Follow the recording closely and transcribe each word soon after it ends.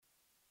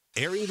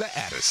Airing the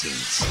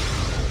Addisons.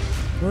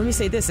 Let me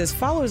say this, as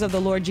followers of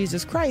the Lord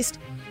Jesus Christ,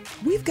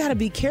 we've got to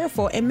be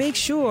careful and make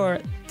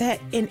sure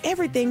that in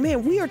everything,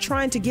 man, we are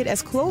trying to get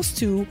as close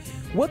to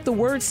what the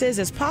word says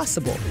as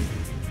possible.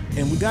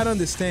 And we got to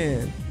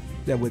understand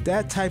that with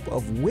that type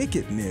of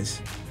wickedness,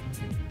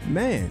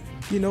 man,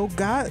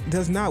 God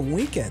does not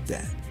wink at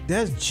that.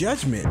 There's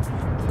judgment.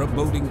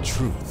 Promoting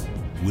truth,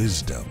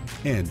 wisdom,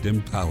 and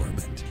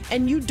empowerment.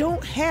 And you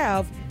don't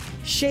have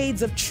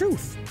shades of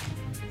truth.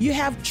 You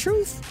have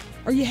truth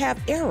or you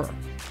have error.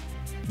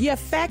 You have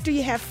fact or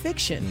you have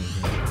fiction.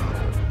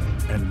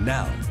 And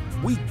now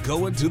we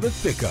go into the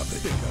thick of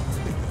it.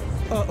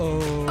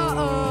 Uh-oh.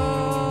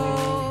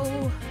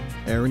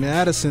 Airing the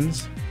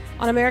Addisons.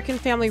 On American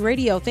Family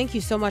Radio, thank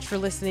you so much for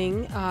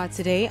listening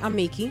today. I'm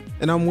Miki.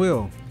 And I'm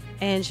Will.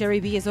 And Sherry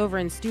B is over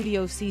in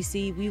Studio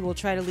CC. We will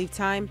try to leave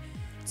time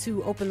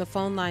to open the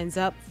phone lines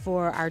up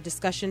for our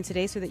discussion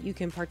today so that you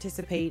can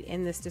participate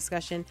in this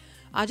discussion.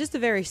 Just a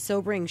very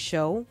sobering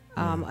show.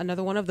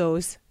 Another one of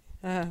those.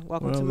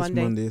 Welcome to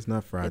Monday. It's Monday. It's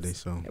not Friday,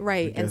 so.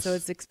 Right, and so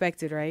it's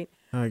expected, right?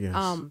 I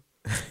guess.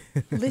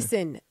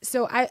 Listen,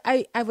 so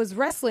I was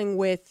wrestling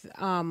with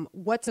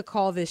what to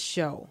call this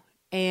show.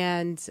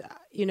 And,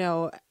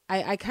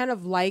 I kind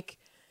of like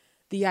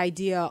the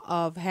idea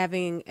of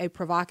having a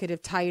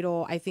provocative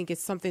title. I think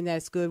it's something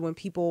that's good when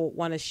people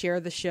want to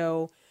share the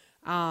show,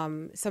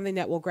 something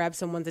that will grab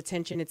someone's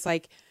attention. It's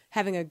like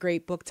having a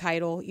great book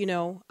title,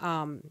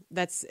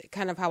 that's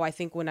kind of how I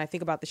think when I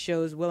think about the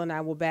shows. Will and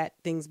I will bat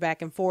things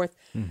back and forth.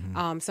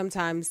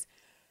 Sometimes,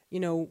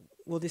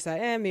 we'll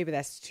decide, maybe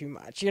that's too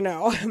much,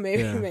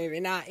 maybe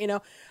not,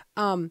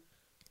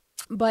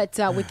 But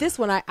with this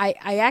one,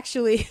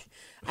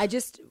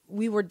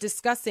 we were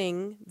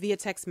discussing via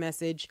text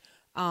message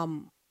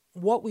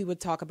what we would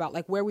talk about,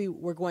 like where we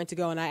were going to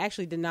go. And I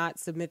actually did not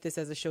submit this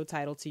as a show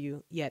title to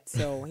you yet.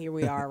 So here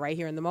we are right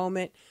here in the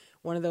moment.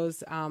 One of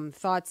those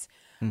thoughts.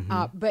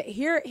 But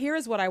here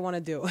is what I want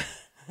to do.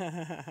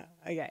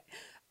 Okay.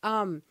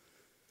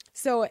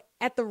 So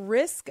at the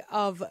risk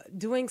of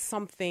doing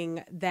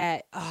something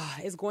that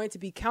is going to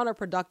be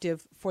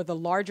counterproductive for the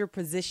larger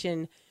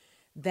position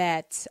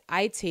that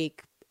I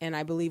take, and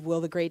I believe Will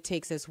the Great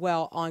takes as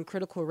well, on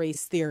critical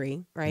race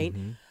theory, right?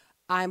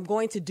 I'm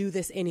going to do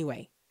this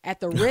anyway, at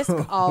the risk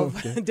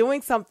of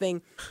doing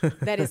something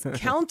that is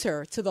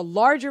counter to the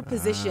larger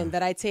position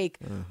that I take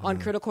on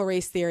critical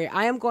race theory.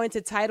 I am going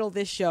to title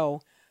this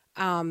show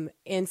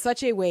in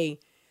such a way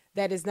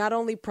that is not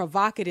only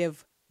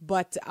provocative,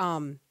 but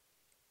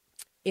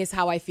is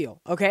how I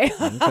feel. Okay.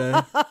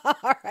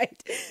 All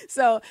right.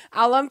 So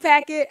I'll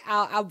unpack it.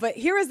 But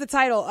here is the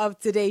title of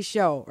today's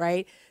show,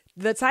 right?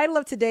 The title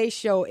of today's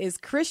show is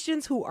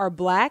Christians Who Are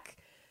Black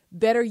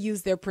Better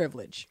Use Their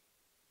Privilege.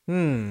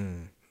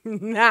 Now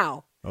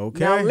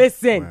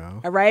listen.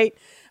 Wow. All right.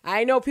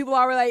 I know people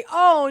are like,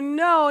 oh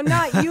no,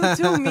 not you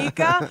too,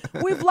 Mika.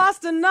 We've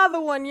lost another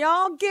one,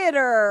 y'all. Get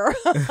her.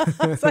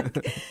 It's like,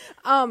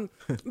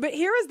 but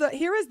here is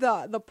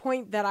the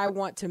point that I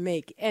want to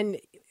make, and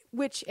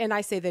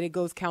I say that it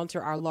goes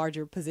counter our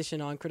larger position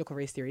on critical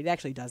race theory. It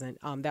actually doesn't.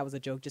 That was a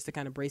joke just to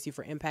kind of brace you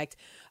for impact.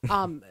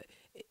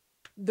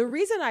 The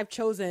reason I've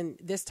chosen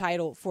this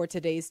title for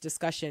today's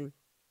discussion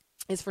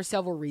is for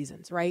several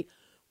reasons, right?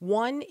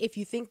 One, if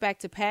you think back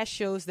to past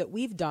shows that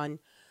we've done,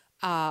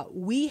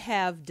 we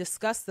have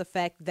discussed the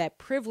fact that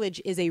privilege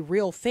is a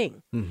real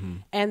thing,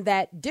 and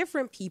that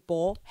different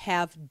people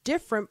have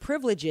different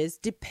privileges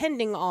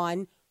depending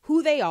on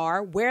who they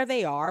are, where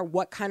they are,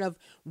 what kind of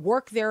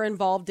work they're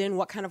involved in,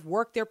 what kind of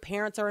work their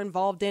parents are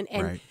involved in.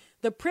 And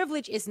the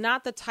privilege is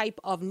not the type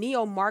of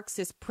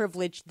neo-Marxist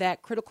privilege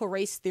that critical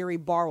race theory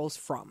borrows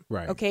from.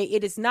 Right. Okay.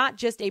 It is not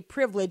just a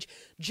privilege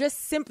just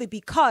simply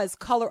because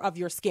color of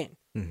your skin.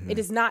 It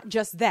is not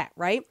just that.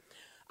 Right.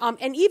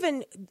 And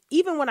even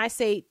when I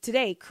say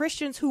today,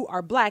 Christians who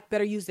are black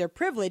better use their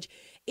privilege,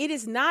 it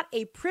is not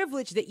a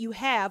privilege that you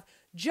have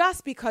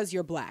just because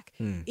you're black.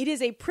 It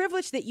is a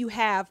privilege that you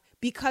have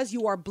because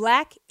you are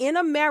black in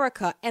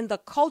America, and the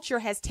culture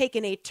has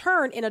taken a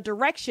turn in a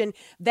direction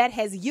that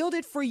has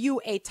yielded for you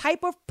a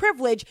type of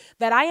privilege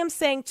that I am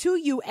saying to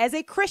you as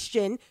a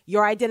Christian,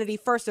 your identity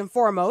first and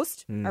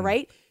foremost. All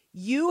right.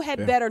 You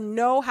had better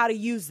know how to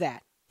use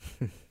that.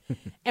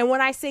 And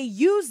when I say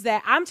use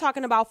that, I'm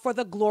talking about for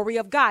the glory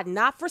of God,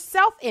 not for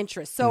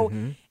self-interest. So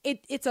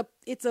it's a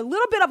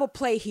little bit of a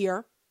play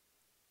here,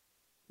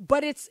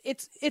 but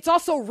it's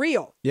also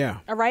real. Yeah.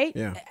 All right.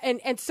 Yeah.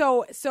 And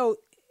so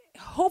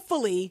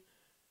hopefully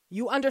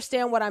you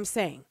understand what I'm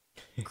saying.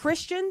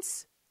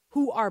 Christians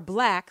who are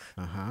black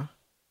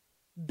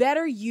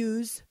better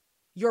use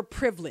your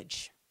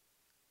privilege.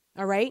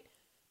 All right.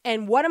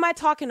 And what am I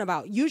talking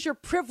about? Use your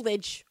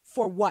privilege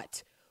for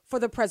what? For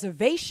the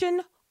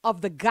preservation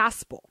of the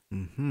gospel.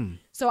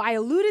 So I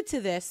alluded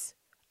to this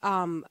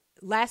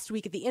last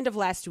week, at the end of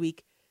last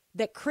week,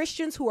 that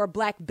Christians who are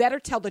black better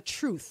tell the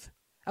truth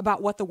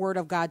about what the word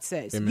of God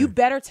says. Amen. You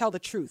better tell the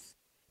truth.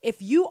 If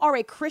you are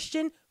a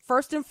Christian,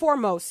 first and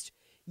foremost,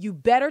 you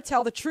better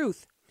tell the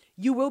truth.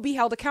 You will be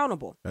held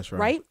accountable. That's right.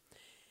 Right?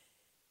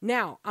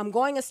 Now, I'm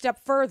going a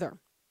step further.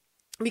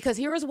 Because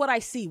here is what I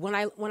see when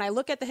I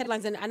look at the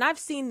headlines, and I've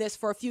seen this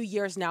for a few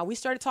years now. We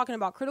started talking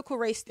about critical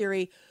race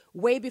theory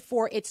way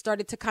before it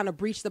started to kind of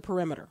breach the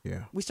perimeter.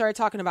 Yeah. We started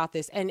talking about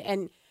this,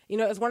 and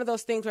it's one of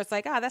those things where it's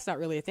like, that's not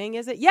really a thing,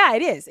 is it? Yeah,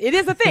 it is. It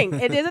is a thing.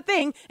 It is a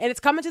thing, and it's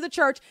coming to the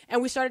church,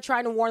 and we started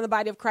trying to warn the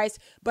body of Christ,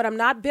 but I'm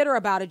not bitter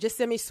about it, just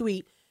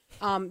semi-sweet,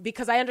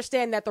 because I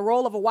understand that the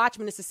role of a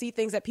watchman is to see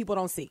things that people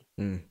don't see.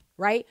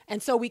 Right?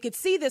 And so we could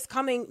see this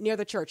coming near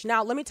the church.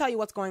 Now, let me tell you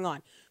what's going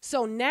on.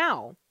 So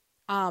now,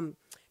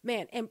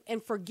 man,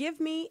 and forgive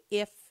me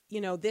if,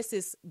 this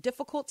is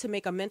difficult to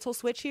make a mental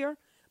switch here,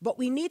 but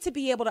we need to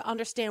be able to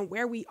understand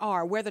where we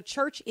are, where the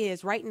church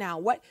is right now,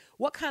 what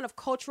kind of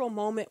cultural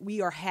moment we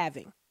are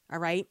having. All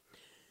right.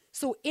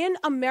 So in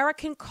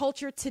American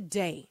culture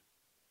today,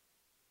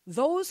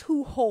 those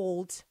who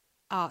hold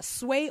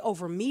sway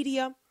over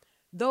media,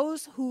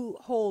 those who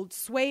hold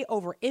sway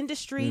over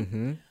industry,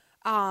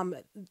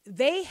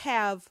 they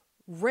have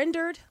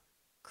rendered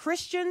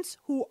Christians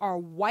who are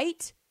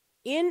white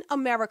in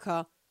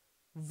America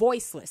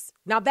voiceless.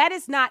 Now, that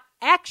is not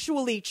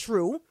actually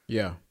true.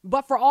 Yeah.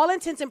 But for all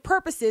intents and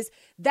purposes,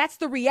 that's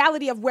the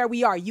reality of where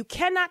we are. You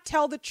cannot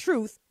tell the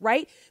truth,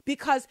 right?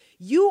 Because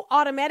you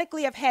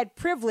automatically have had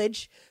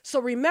privilege.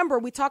 So remember,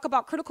 we talk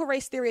about critical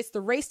race theory. It's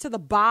the race to the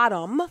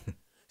bottom.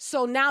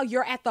 So now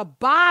you're at the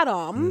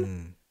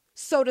bottom,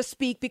 so to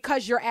speak,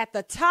 because you're at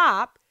the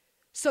top.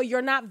 So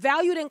you're not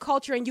valued in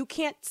culture and you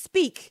can't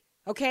speak,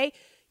 okay?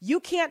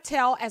 You can't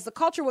tell, as the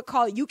culture would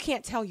call it, you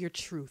can't tell your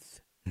truth.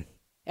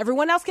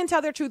 Everyone else can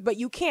tell their truth, but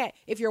you can't.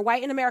 If you're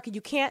white in America,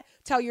 you can't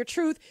tell your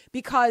truth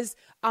because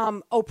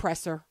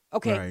oppressor.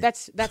 Okay, Right.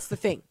 that's the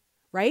thing,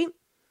 right?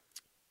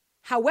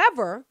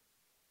 However,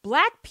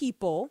 Black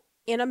people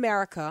in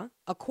America,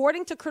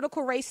 according to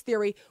critical race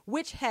theory,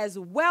 which has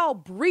well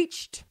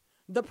breached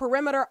the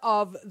perimeter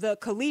of the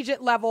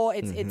collegiate level,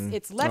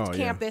 it's left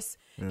campus,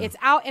 it's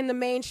out in the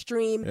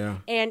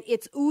mainstream, and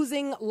it's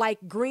oozing like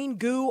green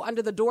goo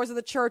under the doors of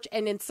the church,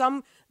 and in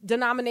some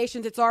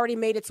denominations, it's already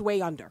made its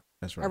way under.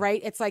 That's right. All right,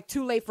 it's like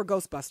too late for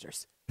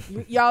Ghostbusters.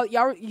 Y'all,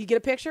 you get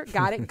a picture?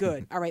 Got it?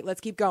 Good. All right, let's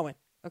keep going.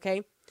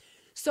 Okay,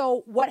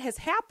 so what has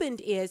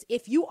happened is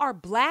if you are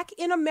Black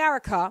in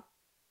America,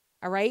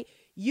 all right,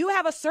 you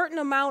have a certain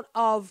amount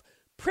of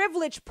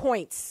privilege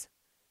points,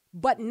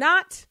 but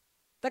not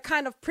the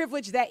kind of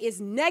privilege that is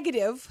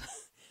negative.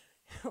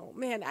 Oh,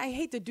 man, I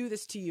hate to do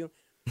this to you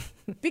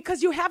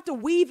because you have to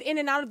weave in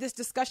and out of this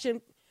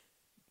discussion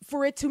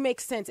for it to make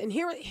sense. And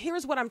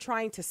here's what I'm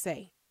trying to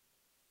say.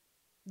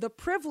 The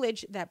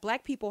privilege that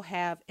Black people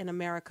have in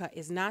America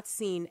is not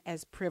seen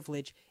as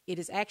privilege. It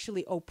is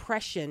actually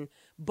oppression.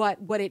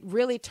 But what it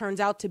really turns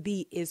out to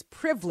be is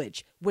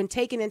privilege when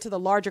taken into the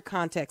larger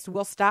context.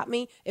 Will stop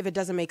me if it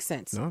doesn't make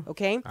sense. No,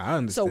 okay? I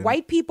understand. So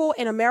white people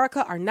in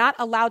America are not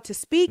allowed to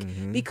speak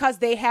because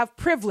they have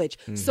privilege.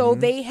 So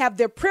they have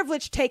their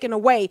privilege taken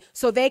away,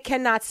 so they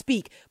cannot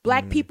speak.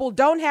 Black people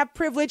don't have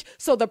privilege,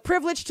 so the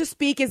privilege to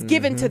speak is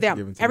given to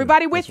them.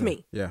 Everybody with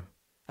me? Yeah.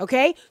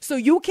 Okay, so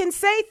you can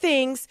say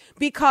things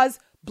because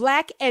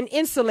Black and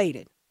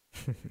insulated.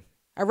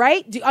 All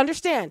right, do you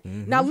understand?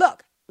 Now,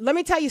 look, let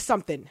me tell you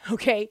something.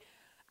 Okay,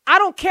 I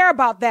don't care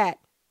about that.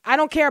 I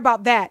don't care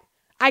about that.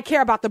 I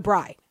care about the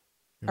bride.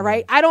 All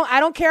right, I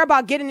don't care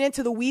about getting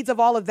into the weeds of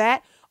all of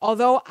that.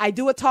 Although I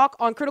do a talk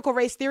on critical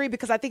race theory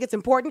because I think it's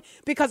important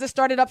because it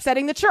started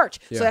upsetting the church.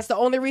 Yeah. So that's the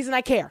only reason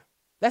I care.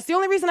 That's the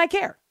only reason I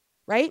care.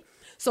 Right?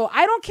 So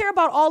I don't care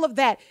about all of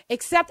that,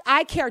 except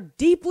I care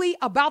deeply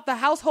about the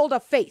household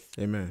of faith.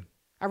 Amen.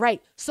 All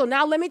right. So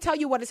now let me tell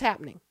you what is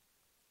happening.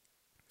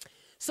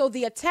 So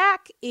the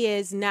attack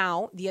is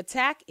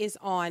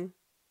on,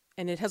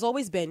 and it has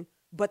always been,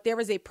 but there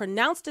is a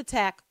pronounced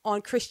attack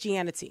on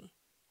Christianity.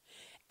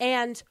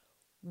 And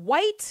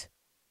white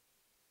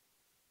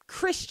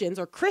Christians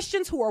or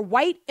Christians who are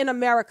white in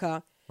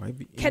America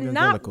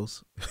cannot,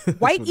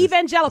 white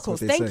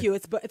evangelicals, thank you.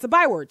 It's a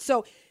byword.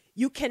 So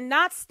you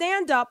cannot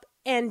stand up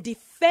and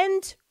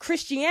defend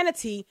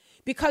Christianity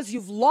because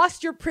you've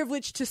lost your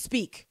privilege to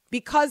speak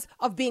because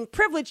of being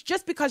privileged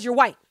just because you're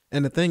white.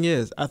 And the thing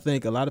is, I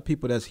think a lot of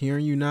people that's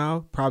hearing you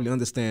now probably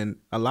understand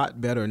a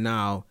lot better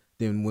now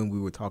than when we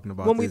were talking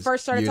about when we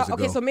first started talking.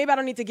 Okay, so maybe I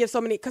don't need to give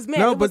so many because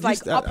it was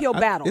like uphill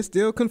battle. It's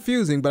still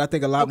confusing, but I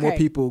think a lot more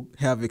people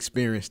have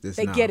experienced this.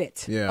 They now. get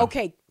it. Yeah.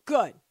 Okay.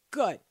 Good.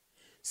 But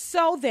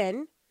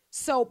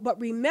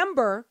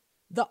remember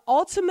the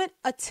ultimate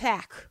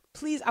attack.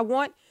 Please, I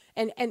want.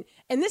 And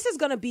this is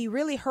going to be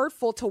really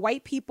hurtful to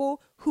white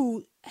people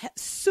who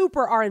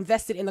super are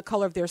invested in the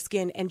color of their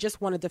skin and just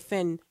want to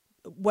defend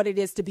what it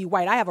is to be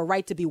white. I have a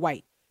right to be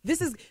white.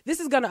 This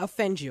is going to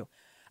offend you.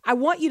 I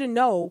want you to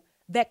know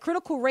that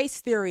critical race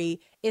theory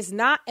is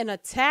not an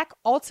attack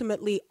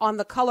ultimately on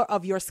the color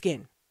of your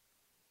skin.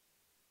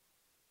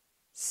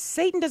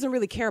 Satan doesn't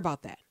really care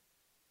about that.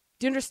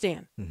 Do you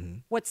understand? Mm-hmm.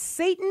 What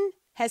Satan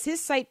has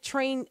his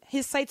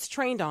sights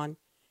trained on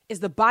is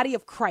the body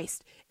of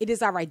Christ. It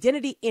is our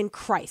identity in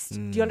Christ.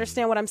 Do you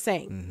understand what I'm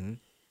saying? Mm-hmm.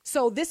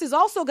 So this is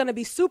also going to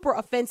be super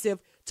offensive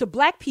to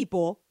black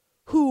people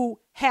who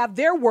have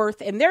their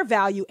worth and their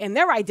value and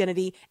their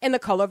identity in the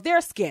color of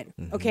their skin.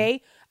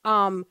 Okay.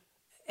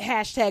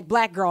 Hashtag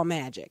black girl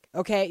magic.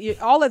 Okay.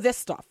 All of this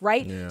stuff.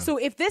 Right. Yeah. So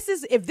if this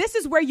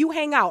is where you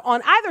hang out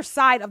on either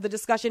side of the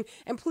discussion,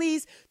 and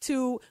please,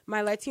 to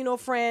my Latino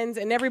friends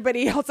and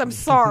everybody else, I'm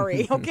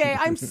sorry. Okay.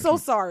 I'm so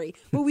sorry,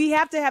 but we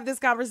have to have this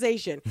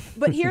conversation.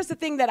 But here's the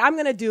thing that I'm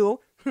going to do.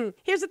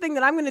 Here's the thing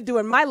that I'm going to do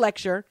in my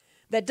lecture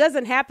that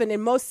doesn't happen in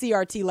most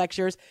CRT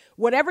lectures.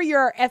 Whatever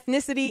your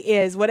ethnicity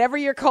is, whatever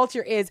your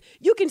culture is,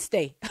 you can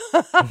stay.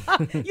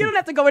 You don't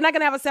have to go. We're not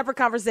going to have a separate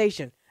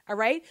conversation. All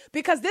right?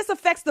 Because this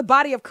affects the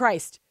body of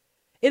Christ.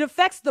 It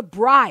affects the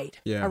bride.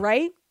 Yeah. All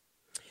right?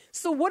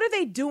 So what are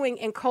they doing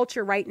in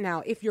culture right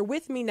now? If you're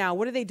with me now,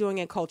 what are they doing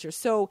in culture?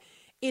 So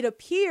it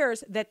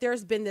appears that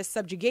there's been this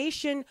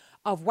subjugation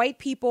of white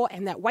people,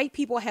 and that white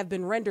people have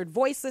been rendered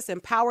voiceless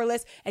and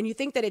powerless. And you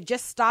think that it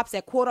just stops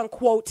at quote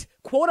unquote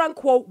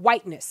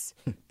whiteness.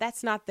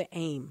 That's not the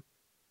aim.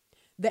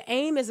 The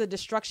aim is the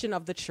destruction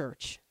of the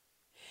church.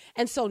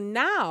 And so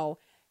now,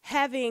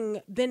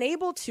 having been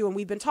able to, and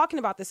we've been talking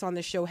about this on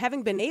this show,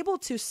 having been able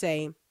to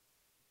say,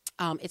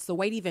 it's the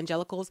white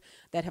evangelicals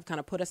that have kind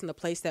of put us in the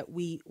place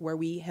where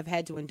we have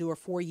had to endure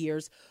 4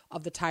 years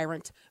of the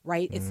tyrant,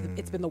 right?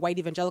 It's been the white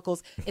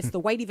evangelicals. It's the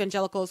white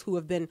evangelicals who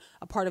have been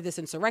a part of this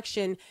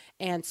insurrection.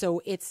 And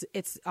so it's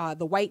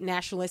the white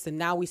nationalists, and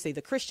now we say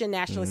the Christian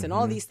nationalists and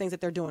all these things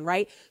that they're doing,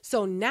 right?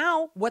 So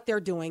now what they're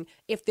doing,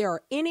 if there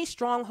are any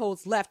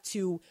strongholds left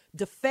to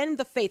defend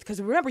the faith,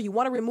 because remember, you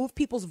want to remove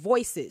people's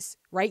voices,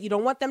 right? You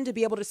don't want them to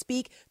be able to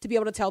speak, to be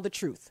able to tell the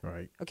truth,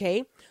 Right.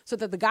 Okay? So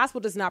that the gospel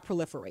does not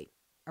proliferate.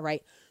 All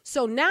right.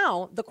 So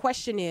now the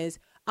question is,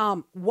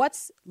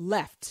 what's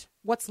left?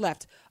 What's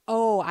left?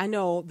 Oh, I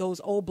know,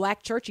 those old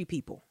black churchy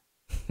people.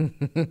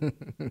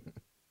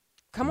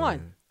 Come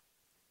on.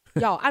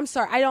 Y'all, I'm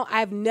sorry.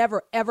 I've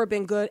never, ever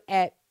been good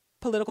at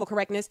political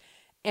correctness.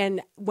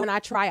 And when I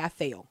try, I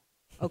fail.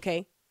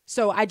 Okay.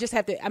 So I just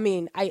have to, I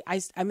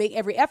make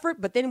every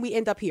effort, but then we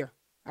end up here.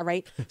 All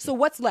right. So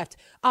what's left?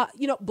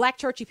 Black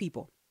churchy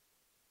people.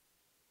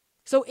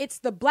 So it's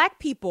the black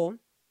people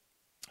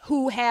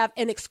who have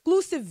an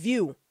exclusive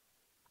view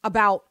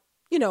about,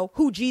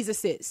 who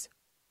Jesus is.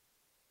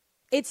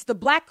 It's the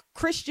black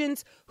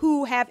Christians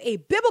who have a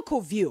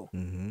biblical view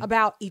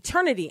about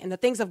eternity and the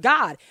things of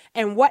God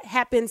and what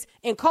happens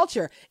in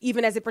culture,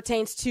 even as it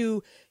pertains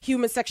to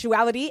human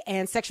sexuality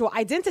and sexual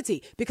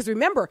identity. Because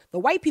remember, the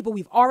white people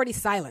we've already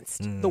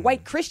silenced. The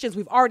white Christians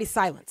we've already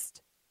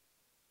silenced.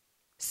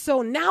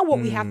 So now what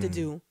we have to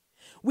do,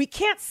 we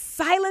can't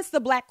silence the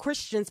black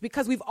Christians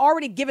because we've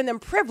already given them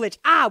privilege.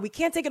 We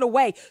can't take it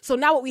away. So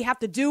now what we have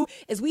to do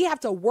is we have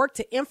to work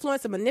to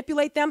influence and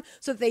manipulate them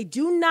so that they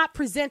do not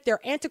present their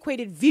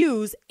antiquated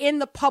views in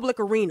the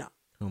public arena.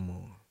 Come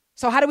on.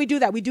 So how do we do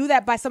that? We do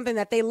that by something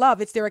that they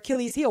love. It's their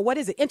Achilles heel. What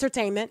is it?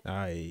 Entertainment.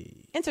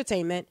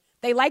 Entertainment.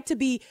 They like to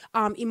be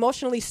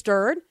emotionally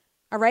stirred.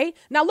 All right.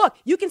 Now, look,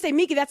 you can say,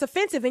 Miki, that's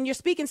offensive and you're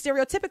speaking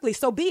stereotypically.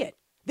 So be it.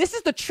 This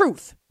is the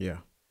truth. Yeah.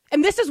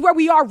 And this is where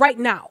we are right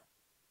now.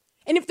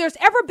 And if there's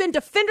ever been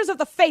defenders of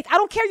the faith, I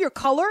don't care your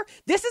color,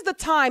 this is the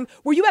time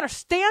where you got to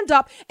stand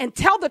up and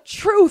tell the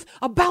truth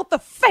about the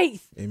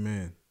faith.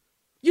 Amen.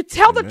 You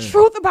tell the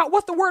truth about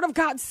what the word of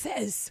God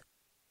says.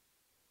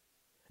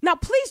 Now,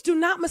 please do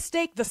not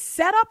mistake the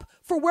setup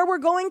for where we're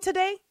going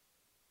today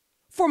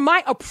for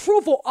my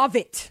approval of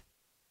it.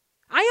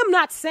 I am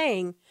not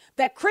saying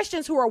that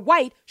Christians who are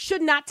white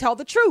should not tell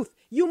the truth.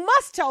 You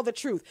must tell the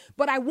truth.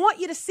 But I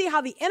want you to see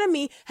how the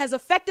enemy has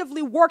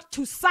effectively worked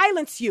to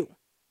silence you.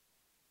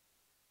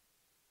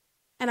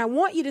 And I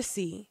want you to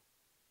see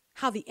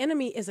how the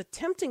enemy is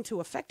attempting to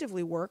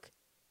effectively work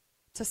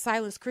to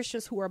silence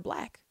Christians who are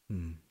black.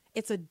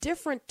 It's a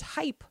different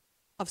type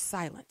of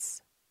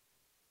silence.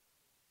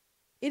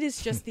 It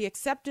is just the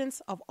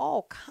acceptance of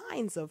all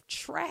kinds of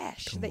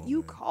trash that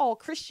you call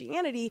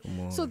Christianity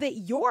so that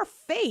your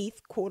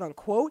faith, quote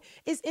unquote,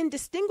 is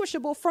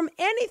indistinguishable from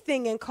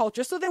anything in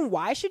culture. So then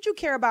why should you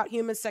care about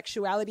human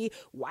sexuality?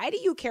 Why do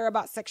you care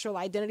about sexual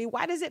identity?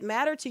 Why does it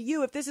matter to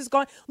you if this is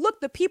going?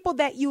 Look, the people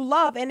that you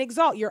love and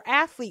exalt, your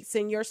athletes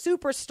and your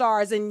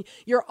superstars and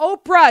your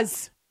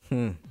Oprahs.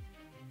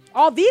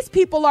 All these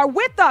people are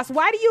with us.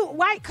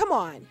 Why? Come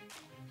on.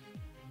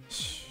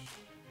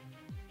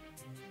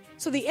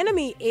 So the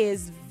enemy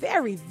is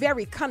very,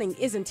 very cunning,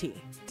 isn't he?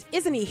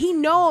 Isn't he? He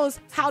knows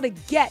how to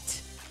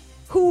get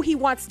who he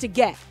wants to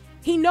get.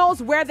 He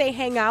knows where they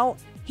hang out.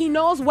 He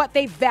knows what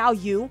they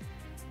value.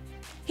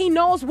 He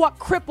knows what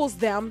cripples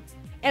them.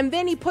 And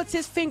then he puts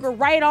his finger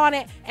right on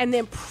it and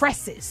then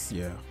presses.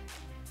 Yeah.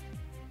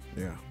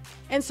 Yeah.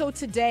 And so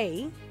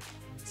today,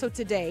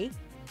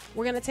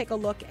 we're going to take a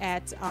look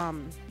at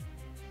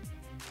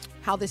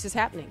how this is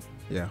happening.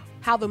 Yeah.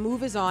 How the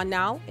move is on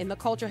now in the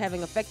culture,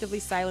 having effectively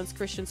silenced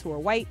Christians who are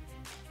white.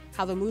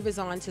 How the move is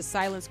on to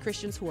silence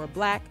Christians who are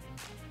black.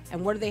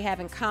 And what do they have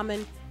in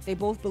common? They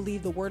both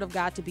believe the word of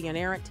God to be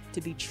inerrant,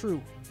 to be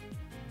true.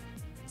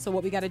 So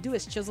what we got to do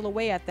is chisel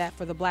away at that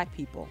for the black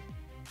people.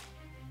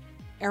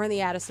 Aaron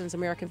the Addisons,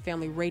 American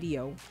Family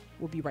Radio.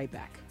 We'll be right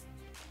back.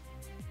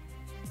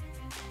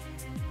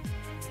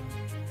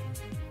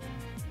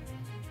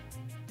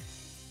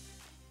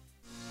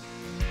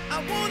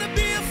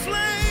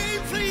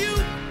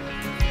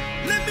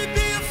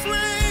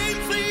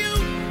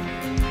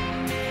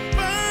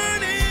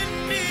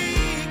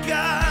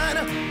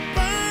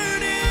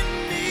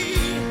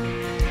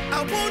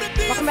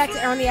 Welcome back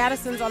to Aaron the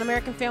Addisons on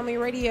American Family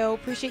Radio.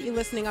 Appreciate you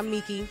listening. I'm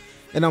Miki.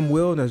 And I'm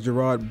Will, and that's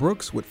Gerard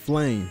Brooks with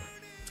Flame.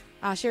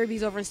 Sherry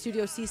B's over in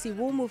Studio CC.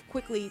 We'll move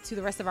quickly to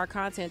the rest of our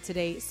content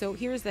today. So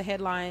here's the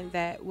headline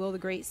that Will the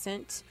Great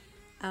sent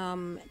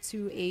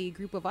to a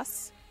group of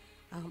us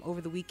over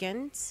the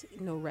weekend.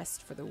 No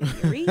rest for the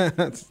weary.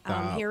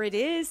 Here it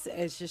is.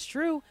 It's just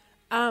true.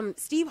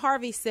 Steve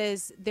Harvey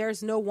says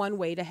there's no one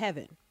way to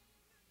heaven.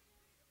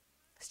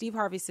 Steve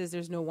Harvey says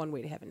there's no one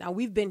way to heaven. Now,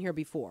 we've been here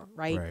before,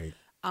 right? Right.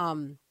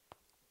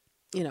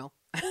 You know,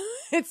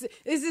 this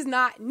is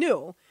not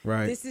new.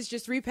 Right. This is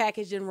just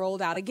repackaged and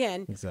rolled out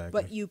again. Exactly.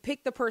 But you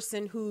pick the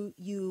person who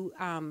you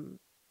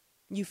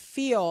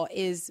feel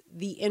is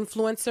the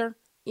influencer.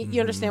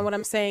 You understand what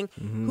I'm saying?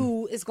 Mm-hmm.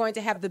 Who is going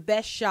to have the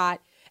best shot.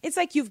 It's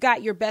like you've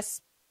got your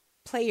best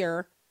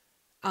player.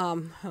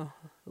 Oh,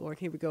 Lord,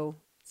 here we go.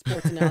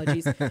 Sports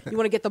analogies. You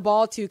want to get the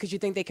ball to because you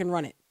think they can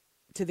run it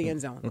to the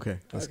end zone. Okay,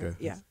 that's good.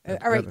 Yeah.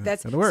 All right.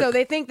 That'll work. So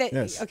they think that.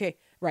 Yes. Okay.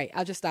 Right.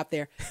 I'll just stop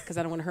there because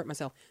I don't want to hurt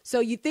myself. So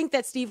you think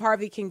that Steve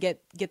Harvey can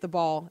get the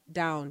ball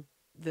down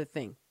the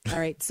thing. All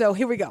right. So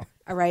here we go.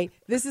 All right.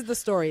 This is the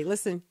story.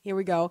 Listen, here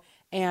we go.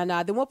 And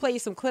then we'll play you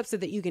some clips so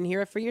that you can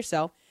hear it for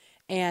yourself.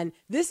 And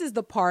this is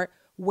the part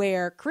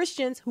where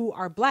Christians who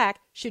are black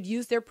should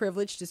use their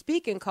privilege to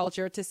speak in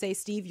culture to say,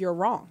 Steve, you're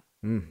wrong.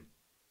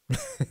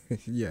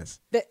 Yes.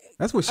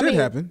 That's what should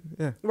happen.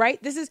 Yeah. Right?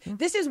 This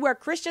is where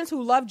Christians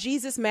who love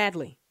Jesus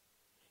madly,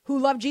 who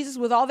love Jesus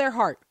with all their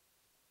heart,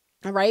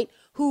 all right,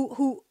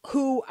 who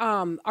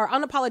are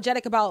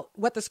unapologetic about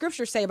what the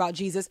scriptures say about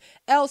Jesus,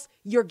 else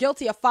you're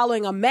guilty of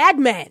following a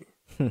madman.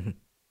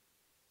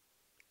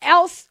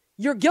 Else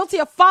you're guilty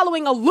of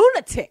following a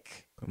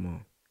lunatic. Come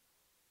on.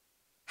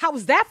 How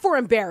is that for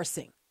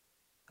embarrassing?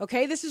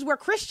 Okay, this is where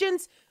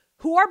Christians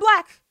who are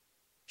black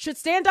should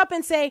stand up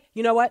and say,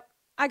 you know what?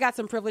 I got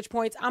some privilege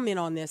points. I'm in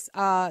on this.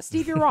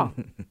 Steve, you're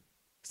wrong.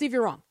 Steve,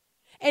 you're wrong.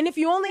 And if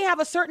you only have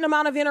a certain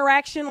amount of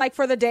interaction, like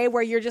for the day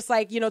where you're just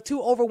like,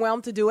 too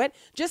overwhelmed to do it,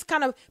 just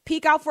kind of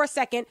peek out for a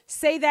second,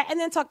 say that, and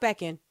then tuck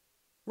back in.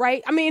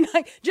 Right? I mean,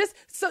 like just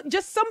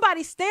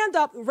somebody stand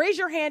up, raise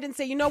your hand and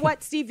say, you know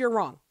what, Steve, you're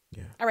wrong.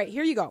 Yeah. All right,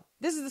 here you go.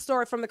 This is the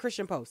story from the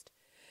Christian Post.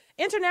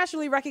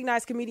 Internationally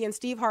recognized comedian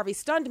Steve Harvey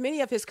stunned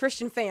many of his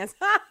Christian fans.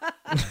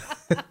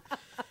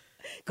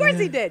 Of course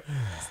he did.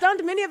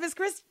 Stunned many of his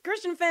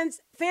Christian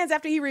fans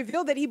after he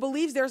revealed that he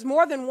believes there's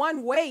more than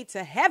one way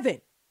to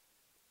heaven.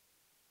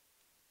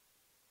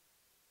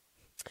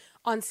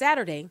 On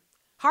Saturday,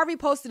 Harvey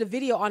posted a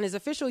video on his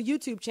official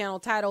YouTube channel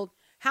titled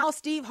How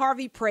Steve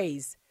Harvey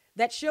Prays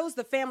that shows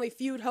the Family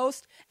Feud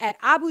host at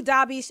Abu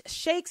Dhabi's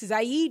Sheikh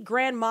Zayed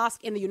Grand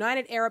Mosque in the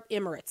United Arab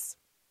Emirates.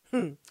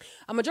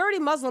 A majority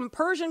Muslim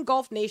Persian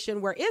Gulf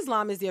nation where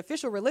Islam is the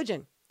official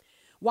religion.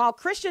 While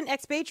Christian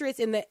expatriates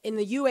in the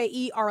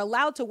UAE are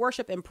allowed to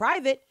worship in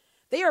private,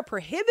 they are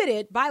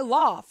prohibited by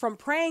law from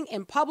praying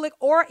in public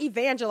or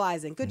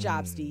evangelizing. Good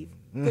job, Steve.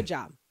 Good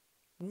job.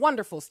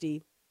 Wonderful,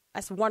 Steve.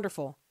 That's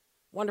wonderful.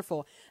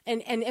 Wonderful.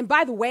 And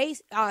by the way,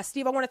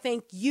 Steve, I want to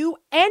thank you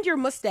and your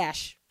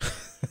mustache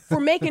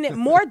for making it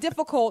more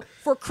difficult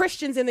for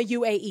Christians in the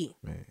UAE.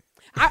 Man.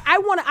 I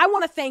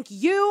want to thank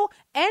you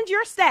and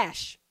your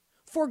stash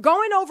for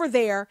going over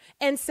there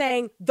and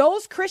saying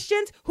those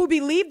Christians who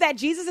believe that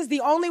Jesus is the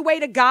only way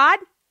to God,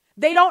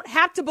 they don't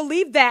have to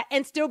believe that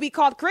and still be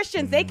called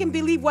Christians. They can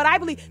believe what I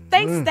believe.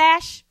 Thanks,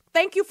 Stash.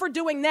 Thank you for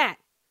doing that.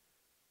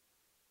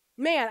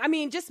 Man, I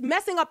mean, just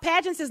messing up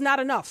pageants is not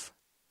enough.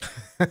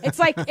 It's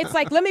like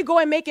let me go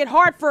and make it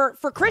hard for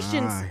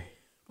Christians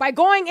by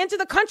going into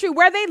the country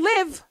where they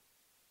live,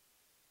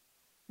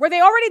 where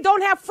they already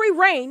don't have free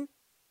reign.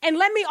 And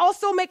let me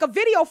also make a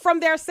video from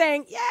there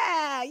saying,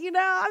 yeah,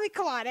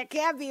 come on, it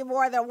can't be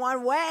more than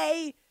one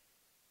way.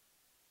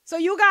 So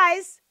you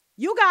guys,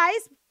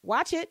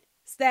 watch it,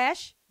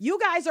 Stash. You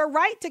guys are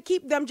right to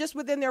keep them just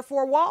within their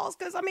four walls.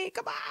 Because,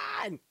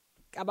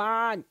 come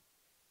on.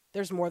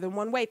 There's more than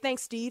one way.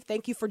 Thanks, Steve.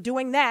 Thank you for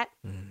doing that.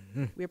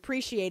 Mm-hmm. We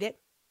appreciate it.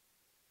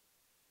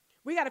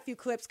 We got a few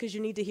clips because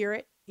you need to hear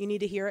it. You need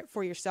to hear it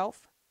for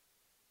yourself.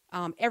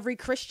 Every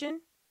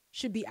Christian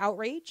should be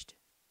outraged,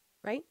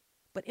 right?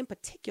 But in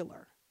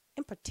particular,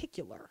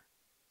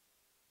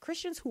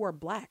 Christians who are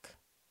black,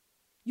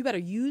 you better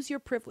use your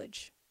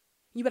privilege.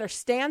 You better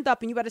stand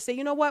up and you better say,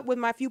 you know what, with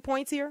my few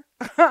points here,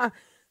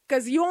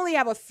 because you only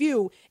have a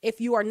few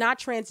if you are not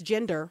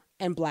transgender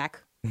and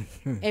black,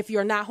 if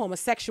you're not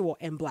homosexual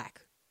and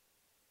black.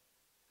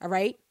 All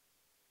right.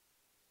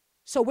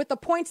 So with the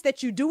points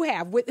that you do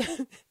have, with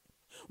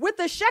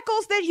the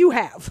shekels that you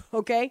have,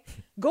 okay,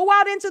 go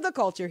out into the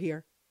culture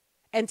here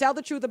and tell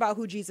the truth about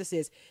who Jesus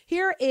is.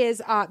 Here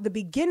is the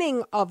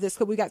beginning of this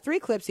clip. We got 3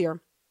 clips here.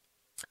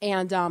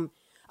 And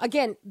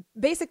again,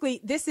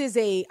 basically, this is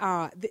a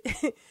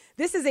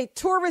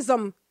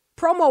tourism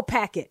promo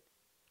packet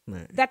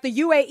that the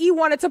UAE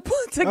wanted to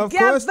put together. Of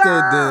course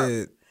they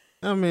did.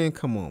 I mean,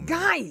 come on, man.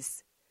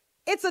 Guys,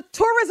 it's a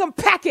tourism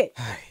packet.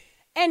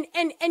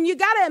 and you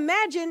got to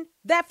imagine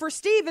that for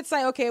Steve, it's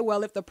like, okay,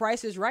 well, if the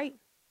price is right,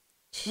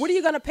 what are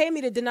you going to pay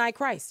me to deny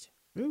Christ?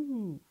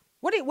 Ooh.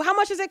 How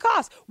much does it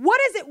cost? What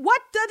does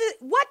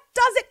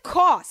it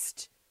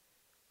cost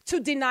to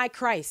deny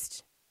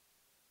Christ?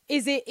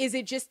 Is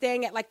it just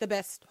staying at like the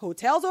best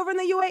hotels over in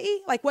the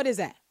UAE? Like, what is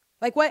that?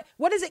 Like, what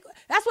is it?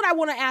 That's what I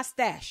want to ask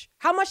Stash.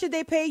 How much did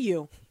they pay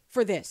you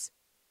for this?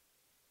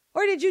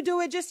 Or did you do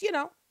it just,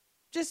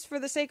 just for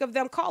the sake of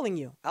them calling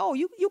you? Oh,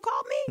 you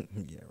called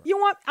me? Yeah,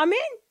 right. I'm in.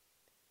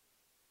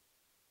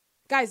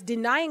 Guys,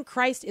 denying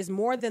Christ is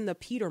more than the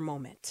Peter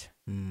moment.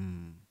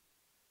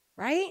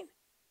 Right?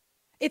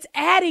 It's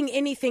adding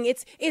anything.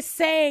 It's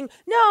saying,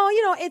 no,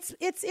 it's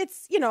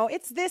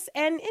this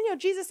and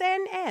Jesus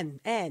and.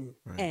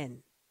 Right.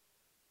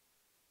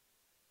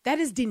 That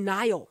is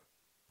denial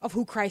of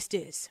who Christ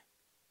is.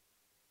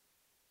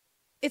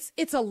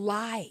 It's a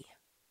lie.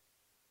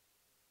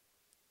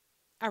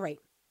 All right.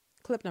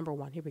 Clip number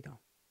 1. Here we go.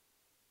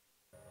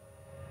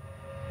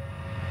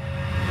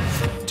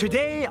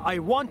 Today, I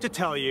want to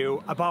tell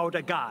you about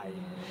a guy.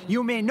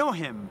 You may know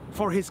him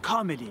for his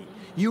comedy.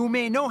 You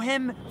may know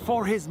him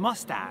for his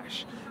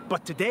mustache.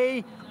 But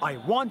today, I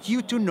want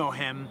you to know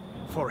him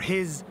for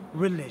his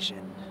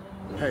religion.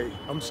 Hey,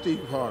 I'm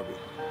Steve Harvey,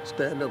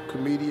 stand-up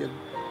comedian,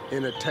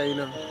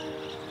 entertainer,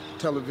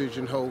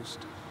 television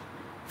host,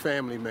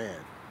 family man.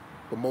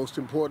 But most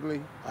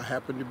importantly, I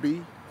happen to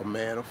be a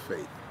man of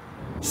faith.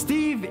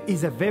 Steve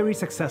is a very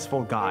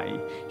successful guy.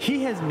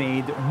 He has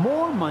made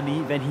more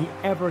money than he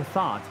ever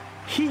thought.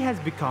 He has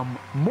become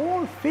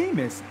more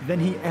famous than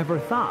he ever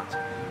thought.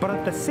 But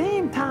at the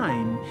same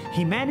time,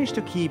 he managed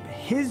to keep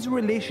his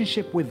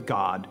relationship with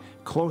God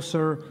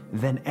closer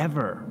than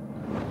ever.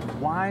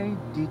 Why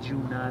did you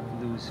not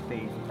lose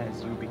faith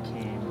as you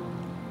became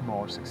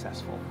more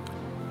successful?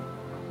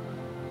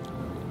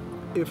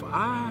 If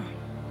I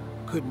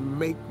could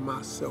make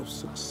myself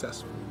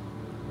successful,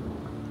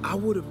 I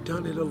would have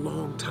done it a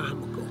long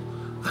time ago.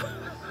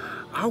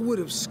 I would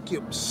have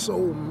skipped so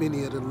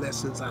many of the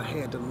lessons I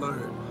had to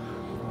learn.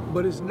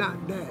 But it's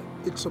not that.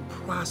 It's a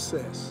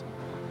process.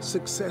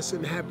 Success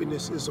and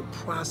happiness is a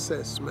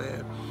process,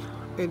 man.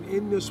 And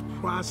in this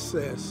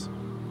process,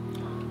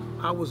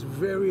 I was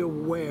very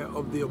aware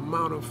of the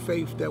amount of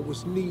faith that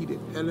was needed.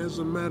 And as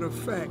a matter of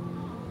fact,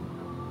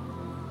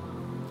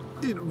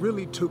 it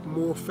really took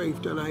more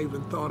faith than I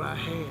even thought I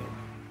had.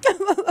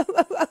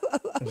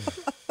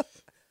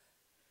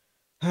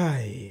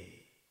 Hi.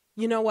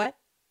 You know what?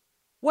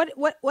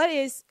 What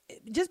is,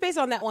 just based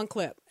on that one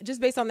clip,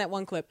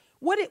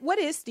 what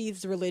is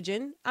Steve's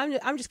religion?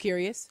 I'm just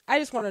curious. I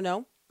just want to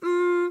know.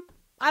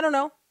 I don't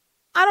know.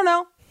 I don't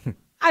know.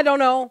 I don't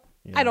know.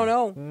 Yeah. I don't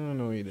know. I don't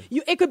know either.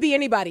 It could be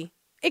anybody.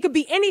 It could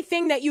be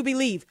anything that you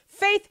believe.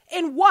 Faith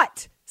in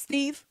what,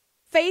 Steve?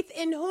 Faith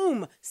in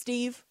whom,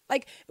 Steve?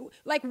 Like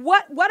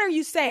what are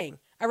you saying?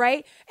 All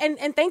right.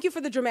 And thank you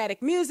for the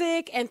dramatic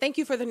music, and thank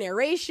you for the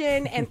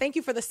narration, and thank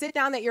you for the sit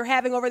down that you're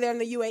having over there in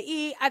the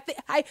UAE.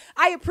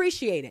 I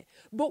appreciate it.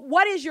 But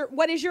what is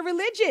your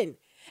religion?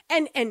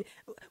 And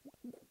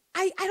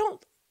I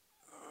don't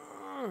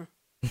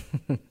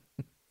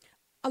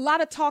a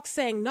lot of talk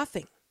saying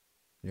nothing.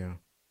 Yeah.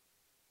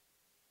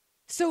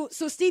 So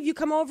Steve, you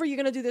come over, you're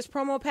going to do this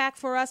promo pack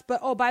for us, but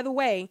oh, by the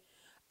way,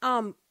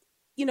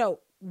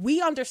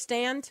 we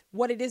understand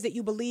what it is that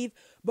you believe,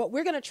 but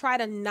we're going to try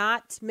to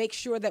not make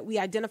sure that we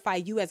identify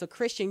you as a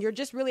Christian. You're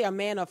just really a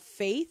man of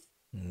faith.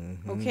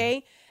 Mm-hmm.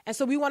 Okay. And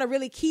so we want to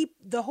really keep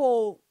the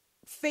whole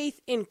faith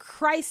in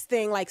Christ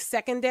thing like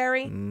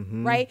secondary.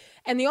 Mm-hmm. Right.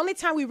 And the only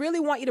time we really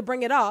want you to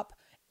bring it up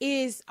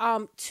is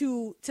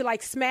to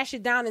like smash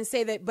it down and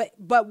say that,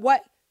 but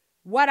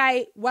what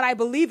I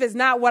believe is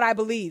not what I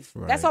believe.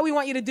 Right. That's all we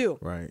want you to do.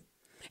 Right.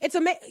 It's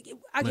amazing.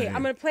 Okay, man.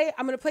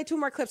 I'm gonna play 2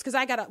 more clips because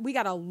we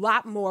got a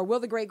lot more.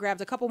 Will the Great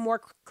grabbed a couple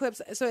more clips,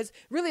 so it's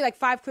really like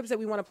 5 clips that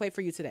we want to play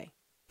for you today.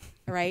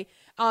 All right,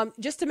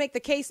 just to make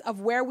the case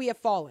of where we have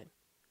fallen.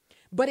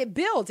 But it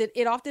builds.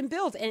 It often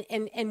builds,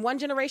 and one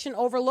generation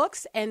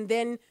overlooks, and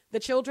then the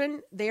children,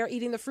 they are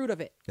eating the fruit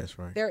of it. That's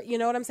right. You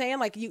know what I'm saying?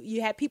 Like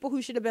you had people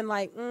who should have been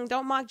like,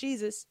 don't mock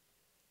Jesus.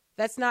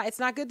 It's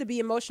not good to be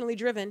emotionally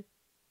driven.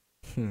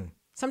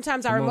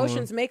 Sometimes our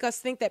emotions make us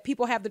think that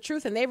people have the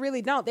truth, and they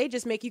really don't. They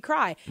just make you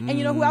cry. And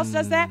you know who else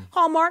does that?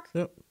 Hallmark.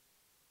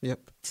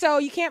 Yep. So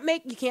you can't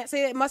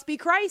say it must be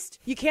Christ.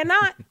 You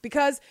cannot,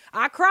 because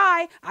I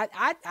cry.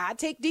 I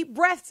take deep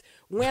breaths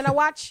when I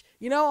watch,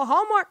 a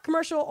Hallmark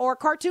commercial or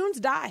cartoons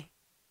die.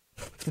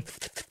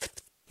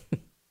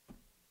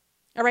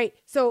 All right.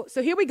 So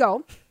here we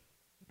go.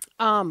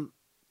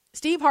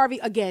 Steve Harvey,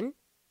 again,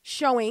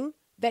 showing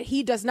that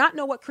he does not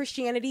know what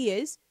Christianity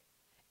is.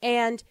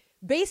 And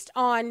based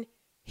on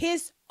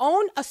his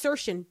own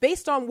assertion,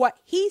 based on what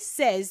he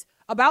says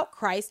about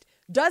Christ,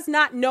 does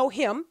not know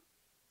him.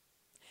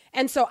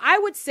 And so I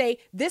would say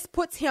this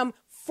puts him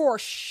for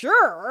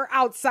sure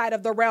outside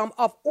of the realm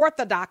of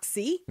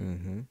orthodoxy,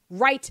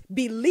 right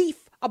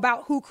belief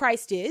about who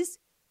Christ is.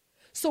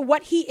 So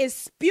what he is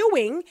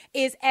spewing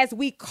is, as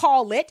we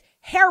call it,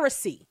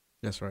 heresy.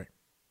 That's right.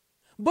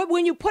 But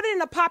when you put it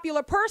in a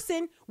popular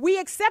person, we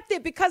accept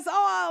it because,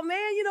 oh, man,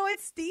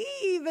 it's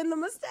Steve and the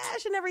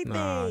mustache and everything.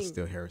 Nah, it's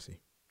still heresy.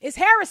 It's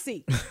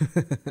heresy.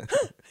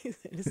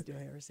 It's still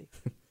heresy.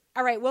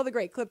 All right, Will the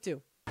Great, clip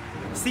 2.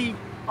 See,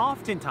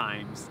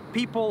 oftentimes,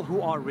 people who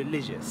are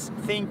religious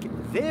think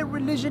their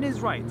religion is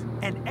right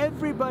and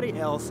everybody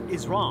else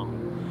is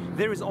wrong.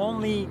 There is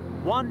only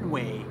one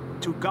way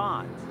to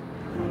God.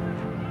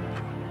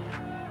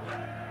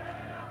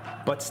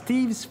 But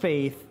Steve's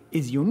faith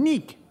is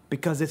unique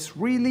because it's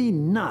really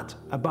not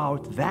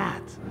about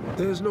that.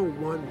 There's no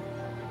one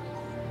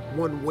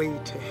way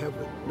to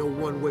heaven, no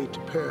one way to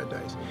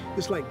paradise.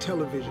 It's like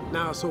television.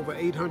 Now it's over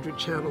 800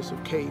 channels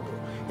of cable,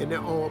 and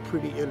they're all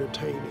pretty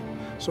entertaining.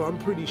 So I'm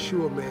pretty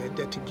sure, man,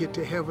 that to get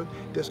to heaven,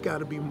 there's got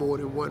to be more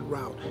than one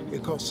route.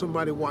 Because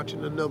somebody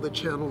watching another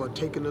channel or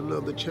taking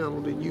another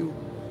channel than you,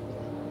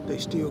 they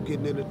still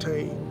getting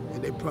entertained,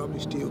 and they probably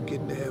still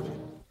getting to heaven.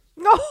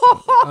 No,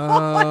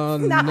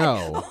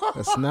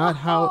 that's not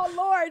how. Oh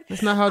Lord,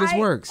 that's not how this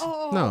works.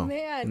 Oh no,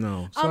 man,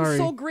 no. I'm Sorry.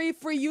 so grieved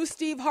for you,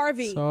 Steve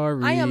Harvey.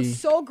 Sorry, I am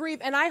so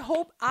grieved, and I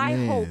hope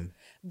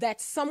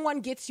that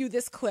someone gets you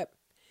this clip.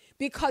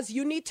 Because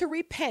you need to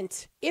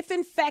repent. If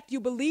in fact you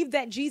believe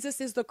that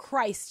Jesus is the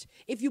Christ,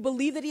 if you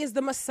believe that he is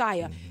the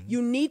Messiah,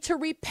 you need to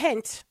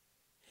repent.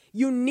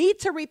 You need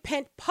to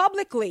repent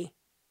publicly.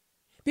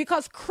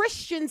 Because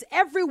Christians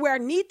everywhere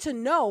need to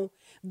know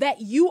that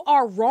you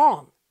are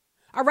wrong.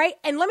 All right?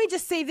 And let me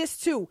just say this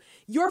too.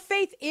 Your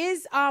faith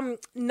is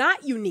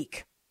not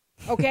unique.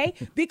 Okay?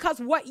 Because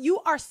what you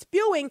are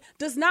spewing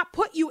does not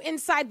put you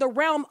inside the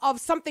realm of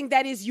something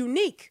that is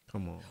unique.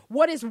 Come on.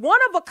 What is one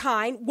of a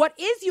kind, what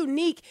is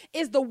unique,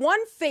 is the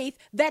one faith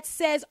that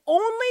says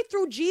only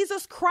through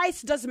Jesus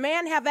Christ does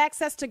man have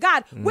access to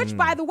God, which,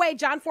 by the way,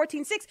 John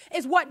 14:6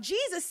 is what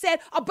Jesus said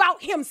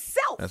about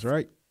himself. That's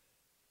right.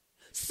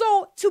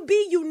 So to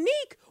be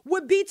unique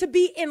would be to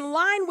be in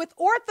line with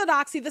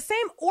orthodoxy, the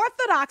same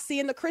orthodoxy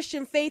in the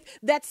Christian faith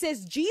that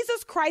says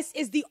Jesus Christ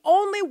is the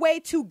only way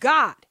to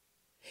God.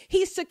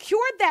 He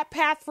secured that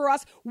path for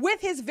us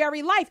with his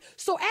very life.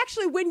 So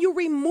actually, when you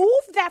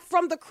remove that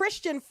from the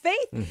Christian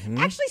faith,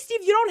 actually,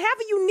 Steve, you don't have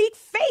a unique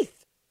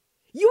faith.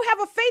 You have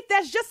a faith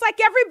that's just like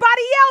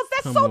everybody else.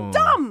 That's so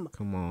dumb.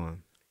 Come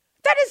on.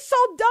 That is so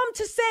dumb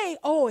to say,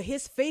 oh,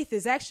 his faith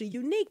is actually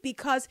unique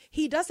because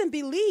he doesn't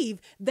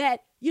believe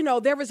that, you know,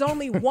 there is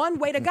only one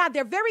way to God.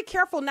 They're very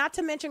careful not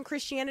to mention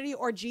Christianity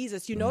or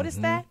Jesus. You notice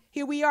that?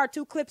 Here we are,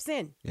 2 clips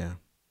in. Yeah,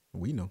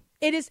 we know.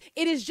 It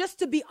is just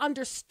to be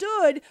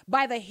understood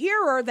by the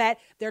hearer that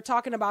they're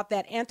talking about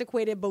that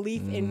antiquated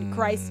belief in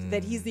Christ,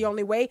 that he's the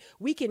only way.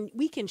 We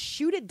can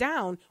shoot it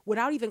down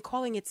without even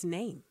calling its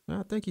name.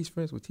 I think he's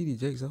friends with T.D.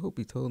 Jakes. I hope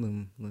he told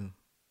him.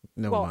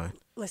 Never mind.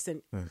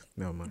 Listen,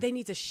 never mind. They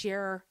need to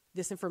share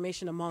this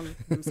information among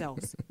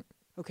themselves.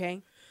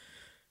 Okay?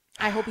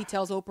 I hope he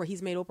tells Oprah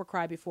he's made Oprah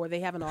cry before they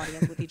have an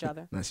audience with each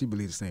other. Now, she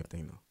believes the same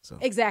thing, though. So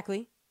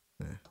Exactly.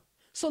 Yeah.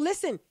 So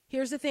listen,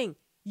 here's the thing.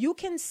 You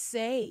can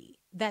say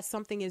that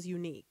something is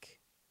unique.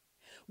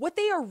 What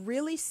they are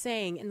really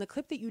saying in the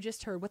clip that you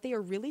just heard, what they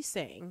are really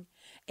saying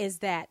is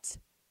that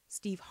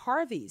Steve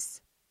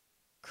Harvey's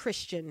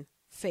Christian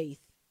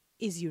faith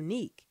is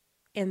unique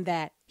in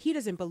that he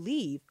doesn't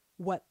believe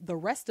what the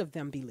rest of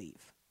them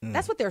believe.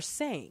 That's what they're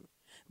saying.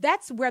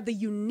 That's where the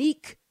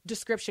unique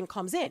description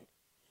comes in.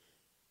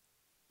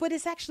 But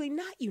it's actually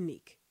not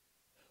unique.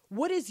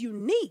 What is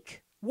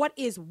unique, what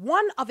is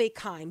one of a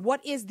kind,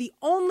 what is the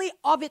only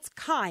of its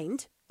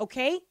kind,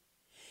 okay,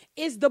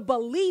 is the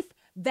belief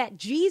that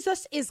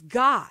Jesus is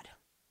God,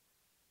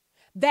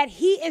 that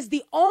he is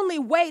the only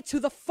way to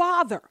the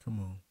Father. Come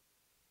on.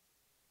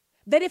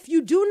 That if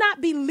you do not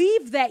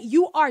believe that,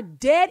 you are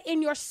dead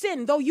in your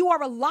sin. Though you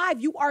are alive,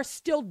 you are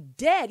still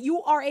dead.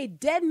 You are a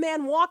dead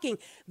man walking.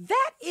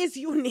 That is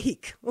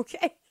unique,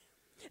 okay?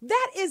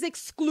 That is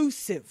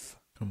exclusive.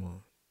 Come on.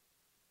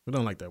 We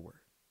don't like that word.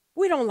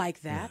 We don't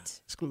like that.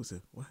 Yeah,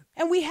 exclusive. What?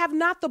 And we have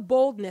not the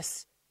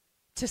boldness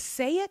to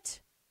say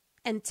it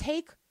and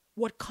take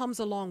what comes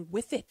along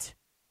with it.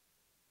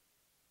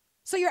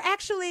 So you're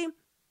actually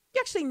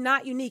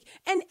not unique.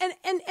 And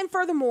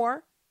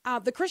furthermore,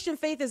 the Christian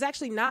faith is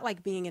actually not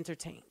like being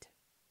entertained.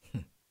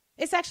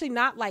 It's actually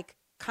not like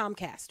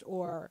Comcast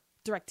or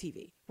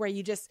DirecTV, where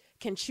you just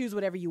can choose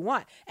whatever you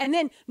want. And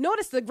then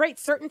notice the great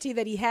certainty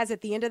that he has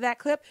at the end of that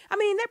clip. I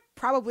mean, they're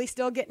probably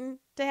still getting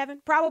to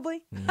heaven,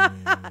 probably.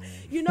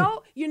 You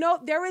know,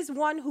 there is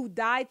one who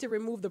died to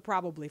remove the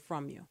probably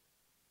from you.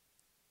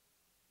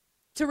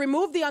 To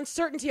remove the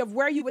uncertainty of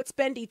where you would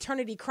spend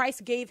eternity,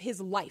 Christ gave his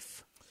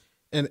life.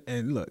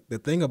 And look, the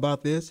thing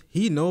about this,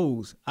 he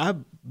knows, I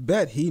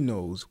bet he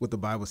knows what the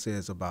Bible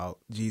says about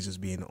Jesus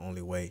being the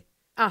only way.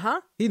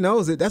 Uh-huh. He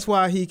knows it. That's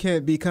why he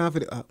can't be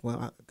confident. Well,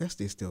 I guess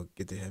they still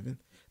get to heaven.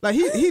 Like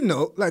he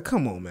know, like,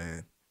 come on,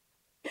 man.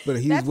 But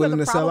he's willing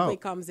to sell out.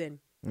 Comes in.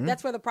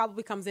 That's where the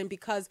probably comes in,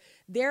 because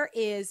there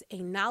is a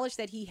knowledge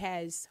that he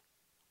has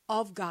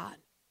of God.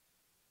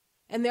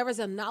 And there is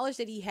a knowledge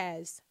that he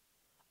has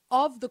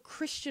of the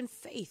Christian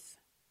faith.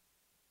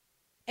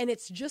 And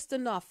it's just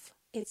enough.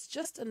 It's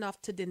just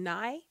enough to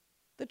deny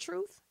the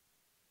truth.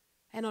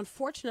 And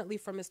unfortunately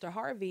for Mr.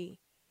 Harvey,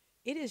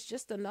 it is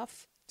just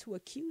enough to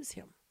accuse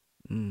him.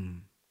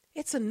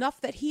 it's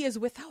enough that he is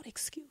without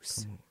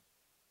excuse.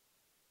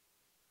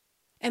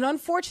 And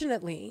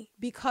unfortunately,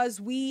 because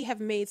we have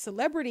made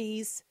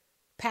celebrities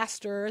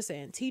pastors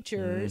and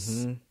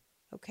teachers,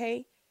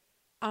 okay,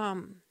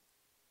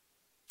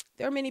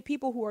 there are many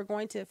people who are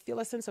going to feel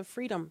a sense of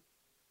freedom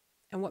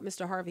in what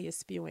Mr. Harvey is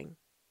spewing.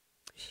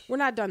 We're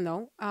not done,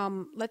 though.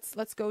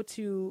 Let's go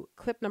to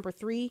clip number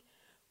 3,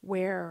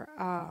 where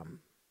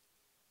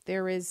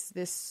there is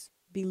this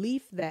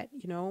belief that,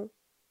 you know,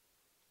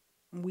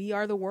 we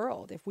are the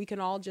world. If we can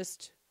all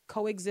just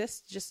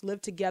coexist, just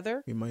live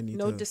together, we might need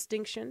no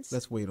distinctions.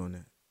 Let's wait on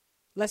that.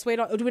 Let's wait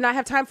on. Do we not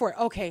have time for it?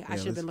 Okay, I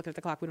should have been looking at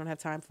the clock. We don't have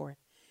time for it.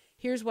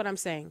 Here's what I'm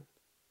saying.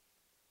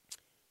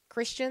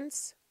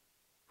 Christians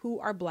who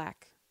are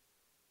black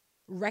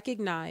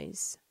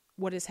recognize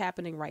what is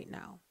happening right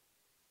now.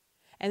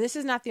 And this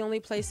is not the only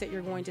place that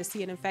you're going to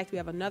see it. In fact, we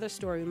have another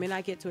story. We may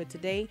not get to it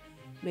today,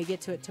 may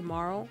get to it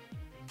tomorrow.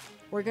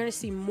 We're going to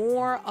see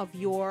more of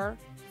your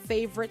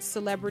favorite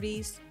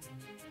celebrities,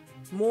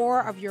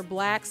 more of your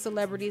black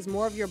celebrities,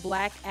 more of your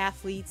black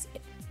athletes,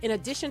 in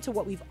addition to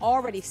what we've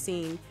already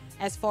seen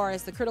as far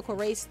as the critical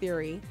race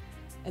theory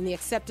and the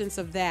acceptance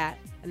of that,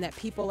 and that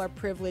people are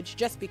privileged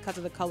just because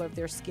of the color of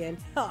their skin.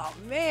 Oh,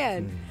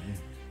 man.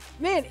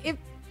 Man,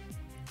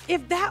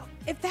 if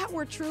that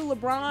were true,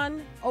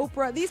 LeBron,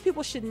 Oprah, these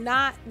people should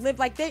not live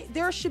like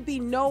there should be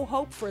no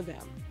hope for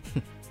them.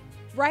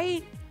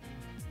 Right?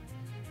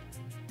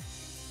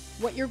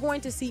 What you're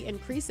going to see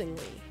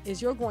increasingly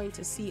is you're going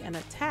to see an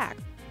attack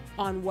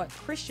on what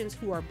Christians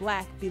who are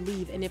black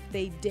believe. And if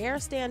they dare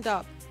stand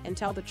up and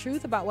tell the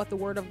truth about what the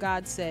Word of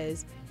God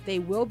says, they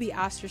will be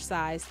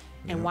ostracized.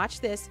 And watch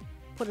this,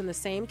 put in the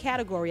same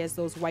category as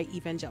those white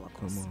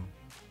evangelicals. Come on.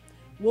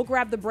 We'll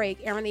grab the break.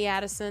 Aaron the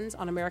Addisons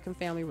on American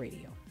Family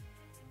Radio.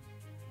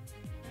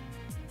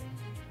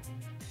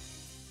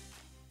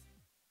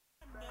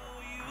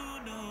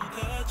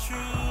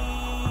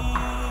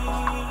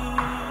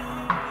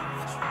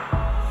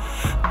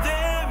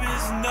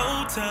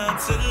 Time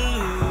to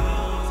lose.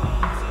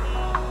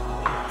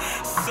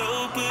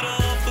 So put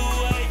on for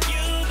what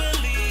you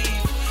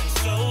believe.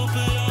 So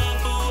put on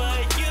for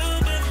what you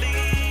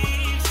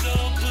believe. So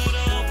put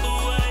on for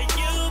what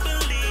you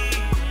believe.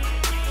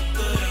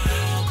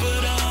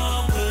 Put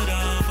on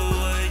for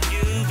what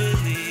you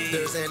believe.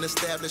 There's an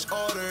established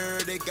order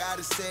that God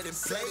has set in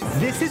place.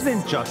 This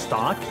isn't just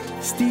talk.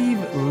 Steve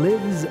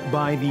lives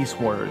by these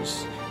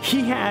words.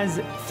 He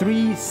has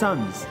 3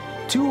 sons.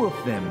 2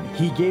 of them,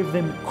 he gave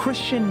them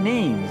Christian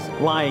names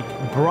like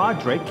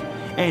Broderick,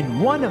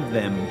 and one of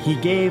them he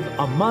gave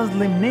a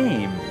Muslim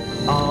name,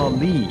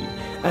 Ali,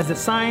 as a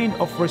sign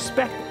of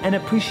respect and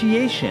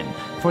appreciation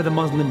for the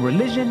Muslim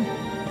religion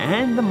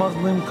and the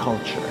Muslim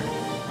culture.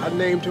 I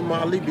named him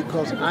Ali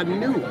because I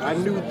knew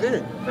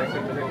then.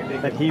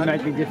 That he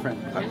might be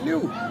different. I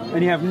knew.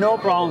 And you have no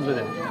problems with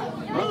it?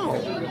 No.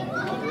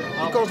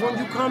 Because when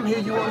you come here,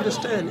 you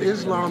understand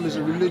Islam is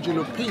a religion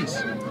of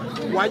peace.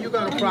 Why you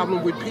got a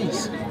problem with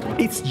peace?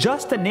 It's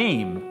just a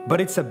name,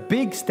 but it's a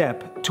big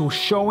step to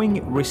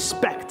showing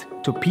respect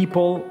to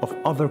people of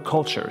other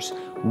cultures.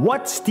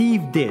 What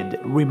Steve did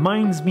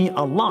reminds me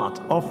a lot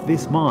of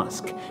this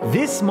mosque.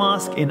 This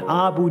mosque in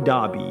Abu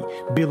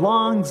Dhabi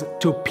belongs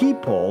to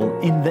people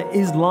in the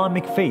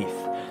Islamic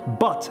faith.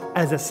 But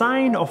as a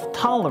sign of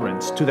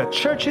tolerance to the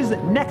churches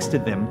next to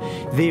them,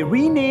 they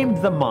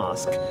renamed the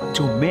mosque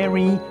to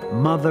Mary,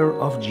 Mother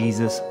of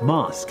Jesus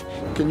Mosque.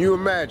 Can you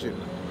imagine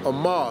a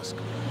mosque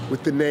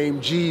with the name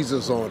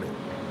Jesus on it?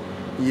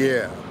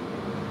 Yeah,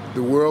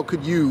 the world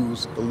could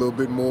use a little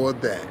bit more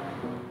of that.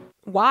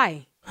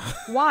 Why?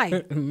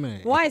 Why?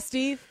 Why,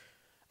 Steve?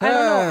 I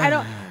don't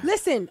know.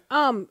 Listen,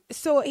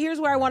 so here's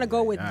where I want to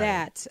go with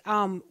that.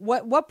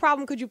 What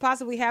problem could you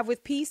possibly have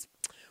with peace?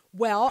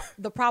 Well,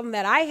 the problem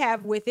that I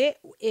have with it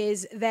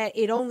is that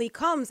it only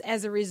comes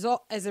as a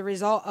result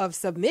of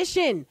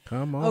submission.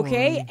 Come on.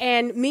 Okay?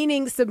 And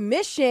meaning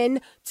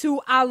submission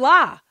to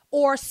Allah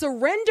or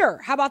surrender.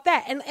 How about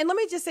that? And let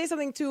me just say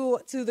something to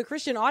the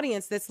Christian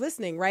audience that's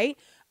listening, right?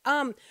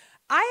 I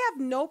have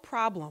no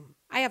problem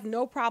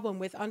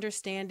with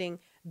understanding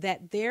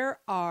that there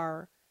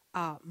are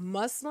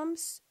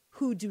Muslims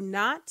who do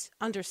not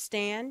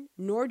understand,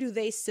 nor do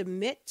they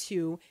submit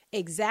to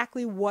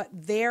exactly what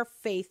their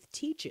faith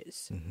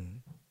teaches. Mm-hmm.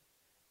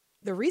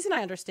 The reason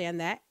I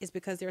understand that is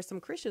because there are some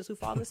Christians who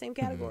fall in the same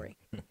category.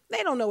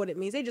 They don't know what it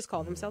means. They just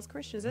call themselves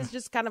Christians. That's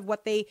just kind of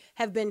what they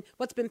have been,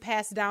 what's been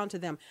passed down to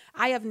them.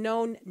 I have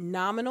known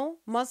nominal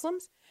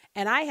Muslims,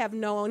 and I have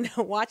known,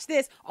 watch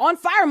this, on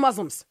fire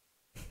Muslims.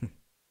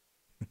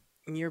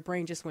 And your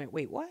brain just went,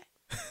 wait, what?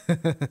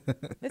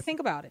 Let's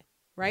think about it,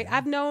 right?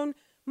 I've known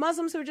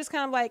Muslims who are just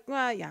kind of like,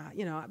 well, yeah,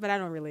 you know, but I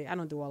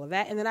don't do all of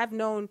that. And then I've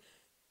known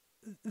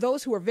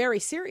those who are very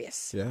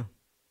serious,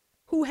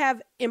 who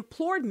have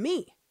implored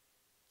me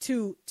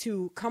to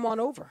come on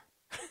over,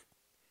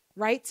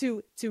 right?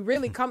 To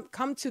really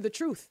come to the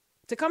truth,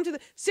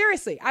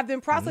 seriously, I've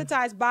been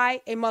proselytized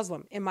by a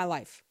Muslim in my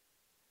life.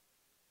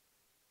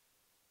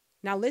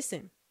 Now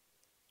listen,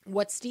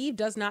 what Steve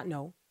does not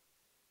know,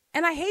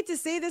 and I hate to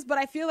say this, but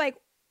I feel like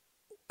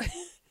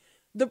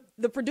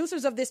the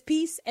producers of this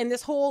piece and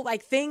this whole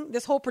like thing,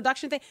 this whole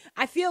production thing,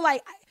 I feel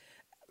like,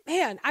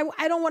 man,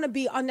 I don't want to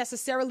be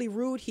unnecessarily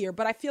rude here,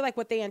 but I feel like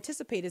what they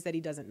anticipate is that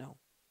he doesn't know.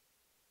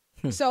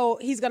 So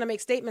he's going to make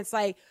statements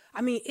like,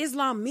 I mean,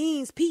 Islam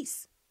means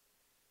peace.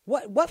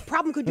 What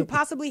problem could you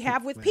possibly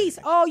have with peace?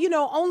 Oh,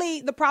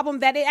 only the problem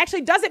that it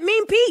actually doesn't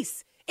mean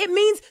peace. It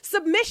means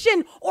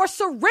submission or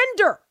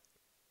surrender.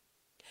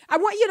 I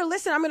want you to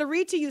listen. I'm going to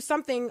read to you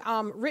something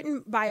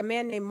written by a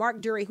man named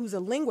Mark Dury, who's a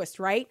linguist,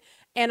 right?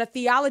 And a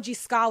theology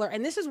scholar.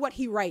 And this is what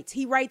he writes.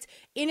 He writes,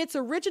 in its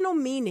original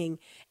meaning,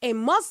 a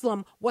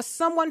Muslim was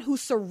someone who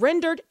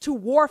surrendered to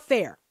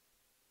warfare.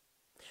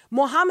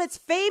 Muhammad's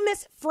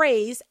famous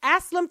phrase,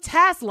 Aslam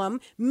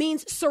Taslam,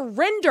 means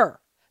surrender.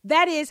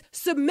 That is,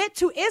 submit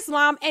to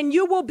Islam and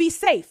you will be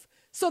safe.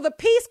 So the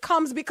peace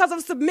comes because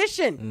of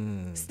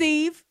submission,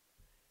 Steve.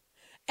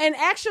 And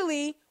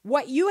actually,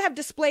 what you have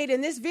displayed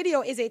in this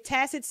video is a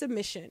tacit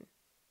submission.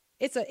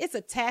 It's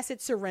a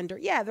tacit surrender.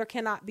 Yeah, there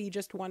cannot be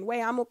just one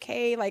way. I'm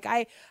okay. Like,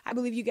 I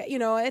believe you get,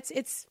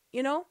 it's.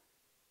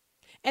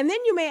 And then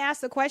you may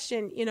ask the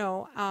question,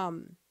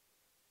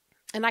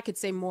 and I could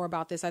say more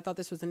about this. I thought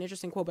this was an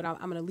interesting quote, but I'm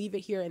going to leave it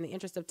here in the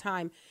interest of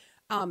time.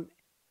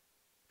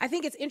 I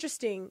think it's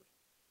interesting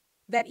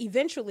that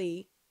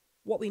eventually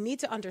what we need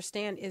to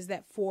understand is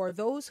that for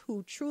those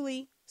who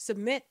truly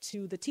submit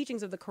to the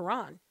teachings of the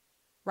Quran,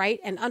 right,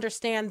 and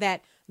understand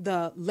that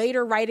the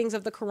later writings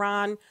of the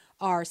Quran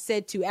are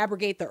said to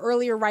abrogate the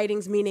earlier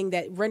writings, meaning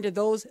that render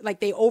those, like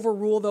they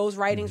overrule those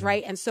writings,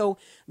 right? And so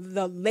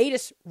the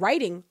latest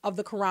writing of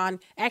the Quran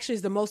actually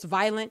is the most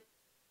violent,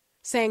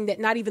 saying that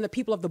not even the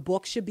people of the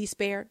book should be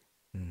spared,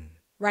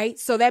 right?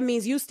 So that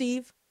means you,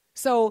 Steve.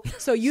 So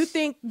you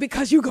think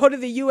because you go to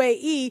the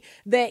UAE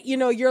that,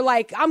 you're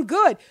like, I'm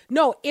good.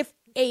 No, if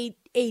a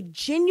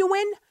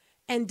genuine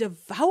and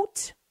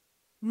devout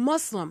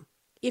Muslim,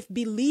 if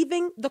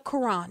believing the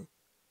Quran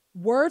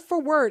word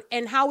for word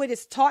and how it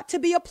is taught to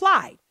be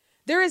applied,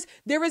 there is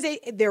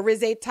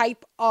a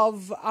type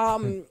of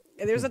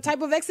there's a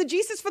type of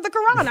exegesis for the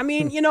Quran. I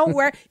mean,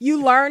 where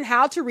you learn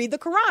how to read the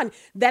Quran,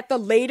 that the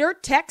later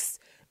texts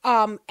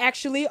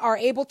actually are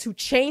able to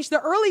change the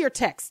earlier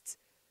texts.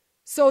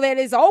 So that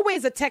is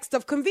always a text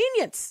of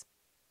convenience.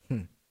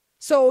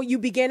 So you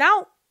begin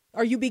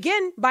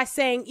by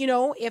saying,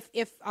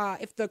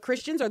 if the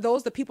Christians or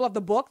the people of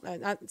the book,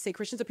 not say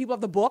Christians, the people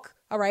of the book,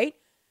 all right,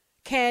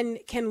 can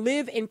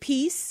live in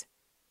peace,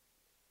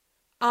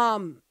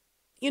 then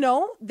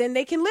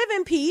they can live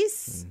in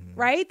peace,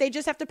 right? They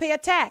just have to pay a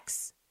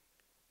tax.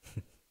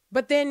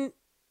 But then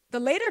the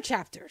later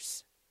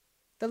chapters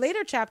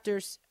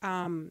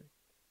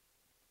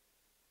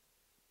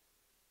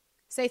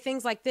say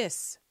things like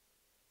this.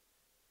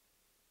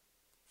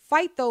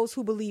 Fight those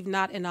who believe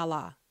not in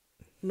Allah,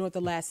 nor the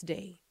last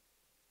day,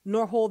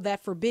 nor hold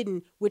that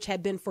forbidden which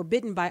had been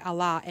forbidden by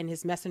Allah and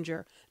his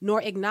messenger,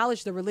 nor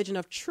acknowledge the religion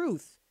of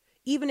truth,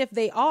 even if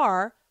they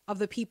are of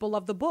the people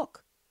of the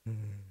book,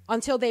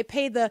 until they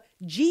pay the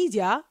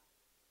jizya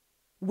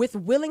with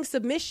willing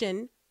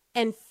submission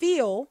and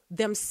feel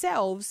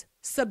themselves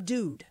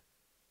subdued.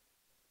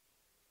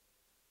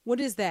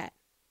 What is that?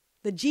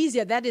 The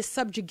jizya, that is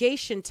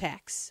subjugation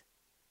tax.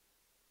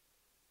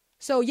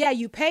 So yeah,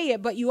 you pay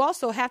it, but you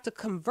also have to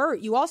convert.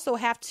 You also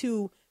have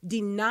to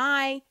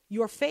deny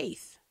your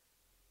faith.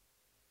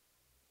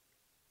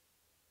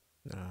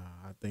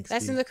 I think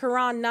that's in the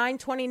Quran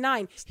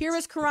 9:29. Here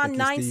is Quran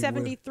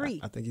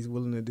 9:73. I think he's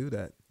willing to do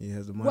that. He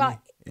has the money,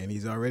 and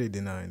he's already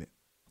denying it.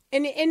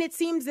 And it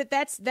seems that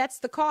that's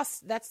the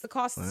cost. That's the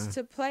cost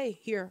to play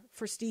here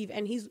for Steve,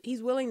 and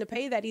he's willing to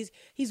pay that.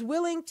 He's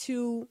willing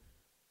to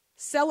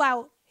sell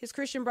out his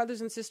Christian brothers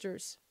and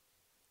sisters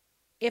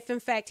if in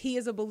fact he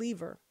is a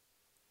believer.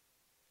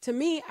 To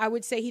me, I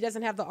would say he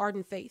doesn't have the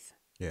ardent faith.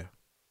 Yeah.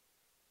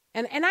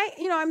 And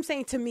I'm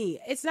saying to me,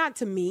 it's not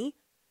to me,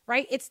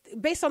 right? It's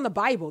based on the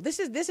Bible. This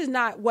is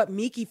not what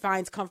Miki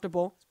finds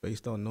comfortable. It's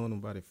based on knowing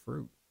about the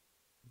fruit.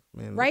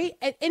 Man, right?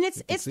 And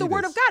it's the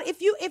word of God.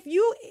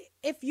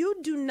 If you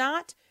do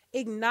not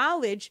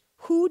acknowledge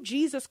who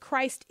Jesus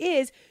Christ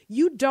is,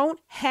 you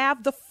don't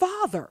have the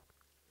Father.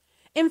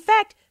 In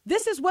fact,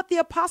 this is what the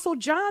Apostle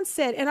John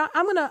said, and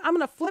I'm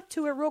gonna flip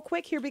to it real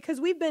quick here because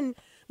we've been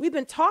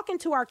talking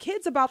to our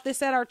kids about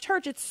this at our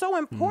church. It's so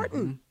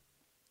important.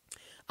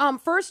 1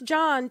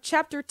 John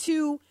chapter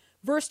 2,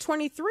 verse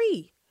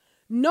 23.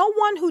 No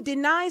one who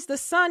denies the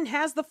Son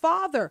has the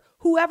Father.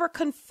 Whoever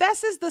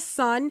confesses the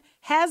Son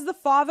has the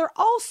Father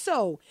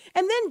also.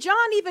 And then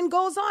John even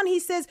goes on. He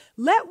says,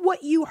 let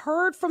what you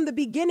heard from the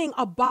beginning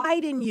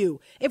abide in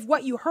you. If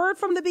what you heard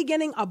from the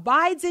beginning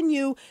abides in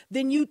you,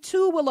 then you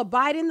too will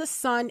abide in the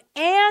Son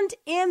and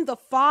in the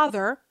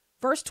Father.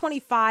 Verse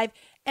 25.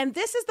 And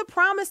this is the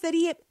promise that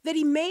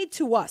he made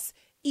to us,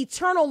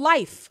 eternal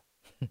life.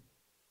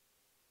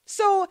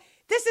 So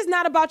this is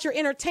not about your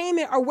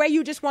entertainment or where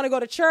you just want to go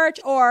to church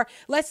or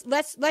let's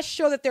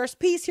show that there's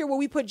peace here where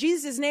we put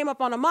Jesus' name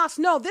up on a mosque.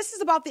 No, this is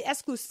about the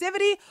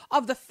exclusivity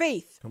of the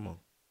faith. Come on.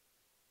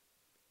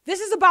 This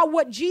is about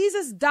what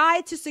Jesus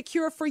died to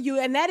secure for you,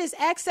 and that is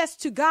access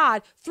to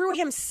God through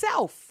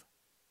himself.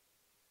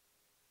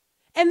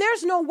 And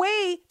there's no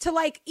way to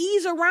like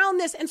ease around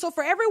this. And so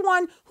for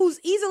everyone who's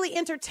easily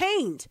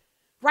entertained,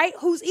 right,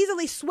 who's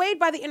easily swayed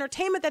by the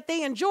entertainment that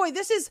they enjoy,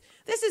 this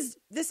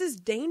is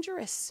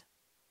dangerous.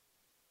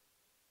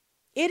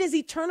 It is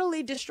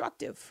eternally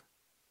destructive.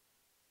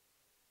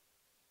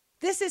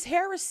 This is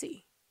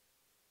heresy.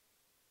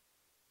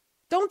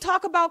 Don't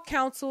talk about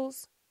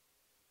councils,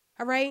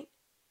 all right?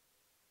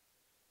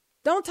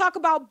 Don't talk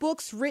about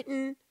books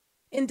written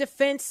in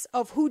defense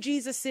of who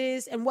Jesus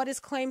is and what his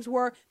claims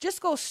were. Just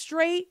go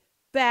straight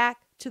back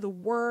to the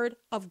Word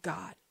of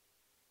God.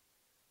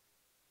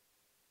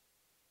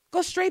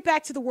 Go straight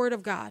back to the Word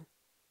of God.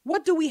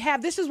 What do we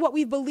have? This is what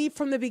we believed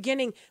from the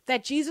beginning,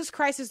 that Jesus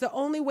Christ is the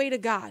only way to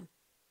God.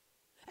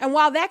 And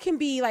while that can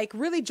be like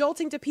really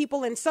jolting to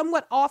people and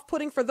somewhat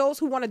off-putting for those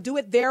who want to do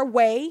it their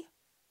way,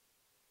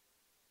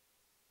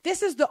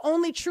 this is the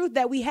only truth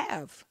that we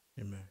have.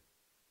 Amen.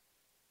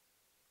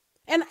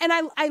 And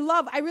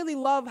I really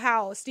love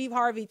how Steve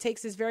Harvey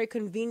takes this very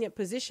convenient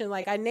position.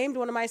 Like, I named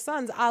one of my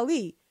sons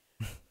Ali.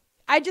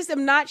 I just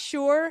am not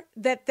sure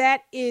that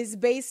that is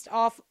based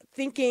off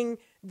thinking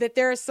that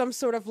there is some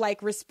sort of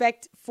like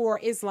respect for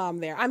Islam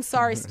there. I'm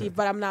sorry, Steve,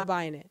 but I'm not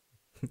buying it.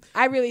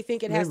 I really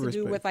think it has to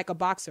do with like a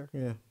boxer.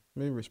 Yeah,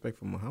 maybe respect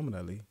for Muhammad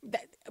Ali.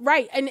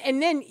 Right.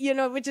 And then, you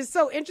know, which is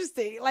so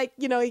interesting. Like,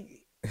 you know,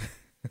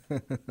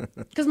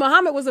 because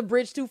Muhammad was a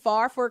bridge too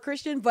far for a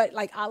Christian, but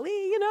like Ali,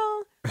 you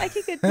know, like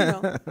he could, you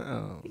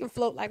know, he can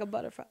float like a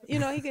butterfly. You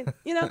know, he can,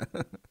 you know.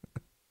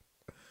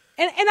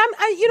 And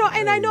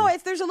I know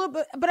if there's a little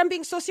bit, but I'm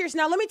being so serious.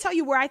 Now, let me tell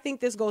you where I think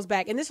this goes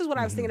back. And this is what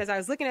I was thinking as I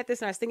was looking at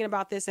this and I was thinking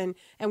about this. And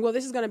well,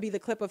 this is going to be the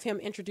clip of him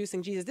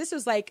introducing Jesus. This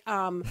was like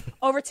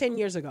over 10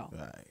 years ago.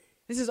 Right.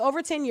 This is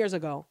over 10 years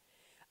ago.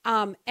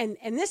 And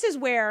this is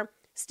where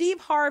Steve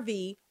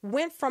Harvey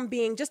went from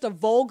being just a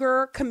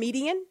vulgar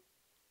comedian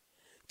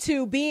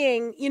to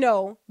being, you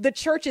know, the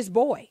church's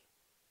boy.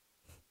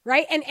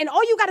 Right. And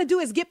all you got to do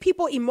is get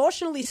people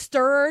emotionally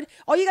stirred.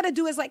 All you got to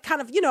do is like kind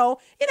of, you know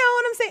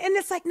what I'm saying? And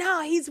it's like,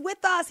 no, he's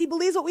with us. He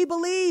believes what we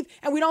believe.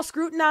 And we don't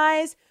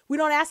scrutinize. We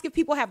don't ask if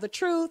people have the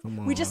truth.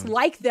 We just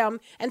like them.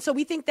 And so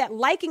we think that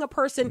liking a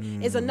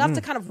person is enough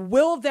to kind of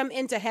will them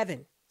into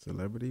heaven.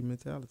 Celebrity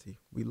mentality.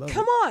 We love it.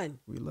 Come on.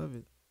 We love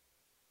it.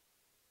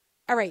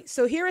 All right.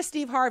 So here is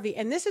Steve Harvey.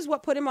 And this is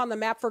what put him on the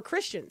map for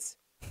Christians.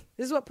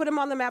 This is what put him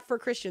on the map for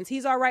Christians.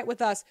 He's all right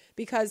with us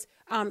because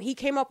he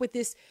came up with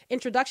this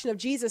introduction of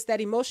Jesus that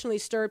emotionally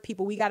stirred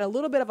people. We got a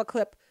little bit of a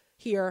clip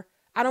here.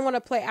 I don't want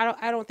to play.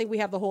 I don't think we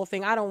have the whole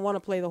thing. I don't want to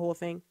play the whole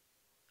thing.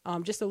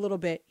 Just a little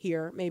bit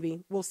here,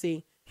 maybe. We'll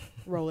see.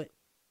 Roll it.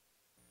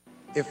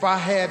 If I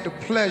had the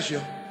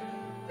pleasure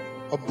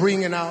of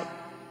bringing out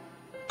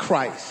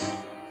Christ,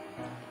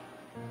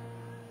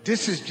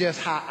 this is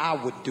just how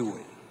I would do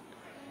it.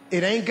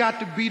 It ain't got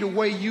to be the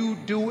way you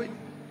do it.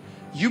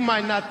 You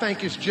might not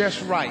think it's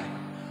just right,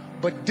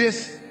 but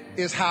this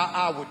is how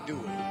I would do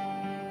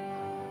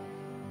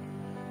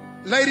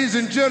it. Ladies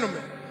and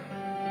gentlemen,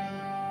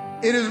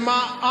 it is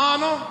my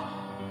honor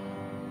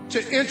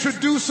to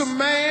introduce a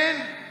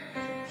man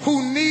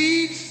who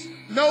needs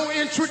no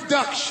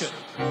introduction.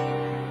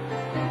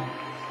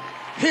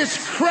 His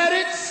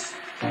credits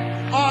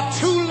are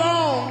too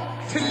long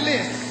to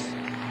list.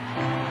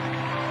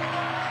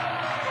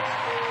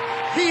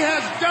 He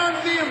has done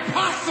the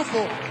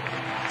impossible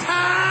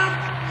time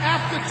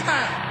after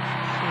time.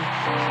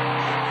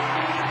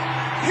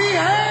 He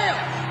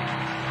hails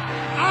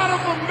out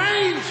of a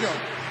manger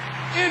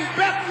in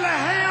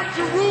Bethlehem,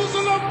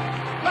 Jerusalem,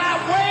 by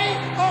way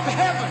of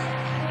heaven.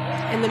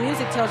 And the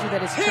music tells you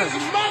that it's His church.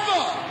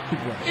 mother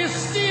is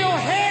still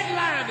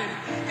headlining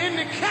in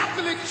the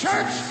Catholic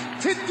Church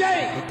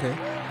today. Okay.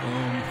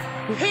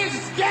 His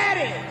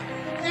daddy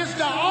is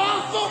the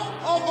author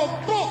of a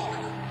book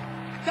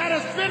that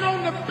has been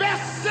on the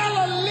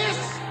bestseller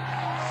list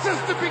since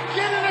the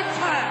beginning of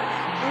time.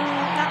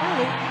 Not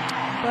really,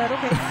 but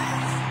okay.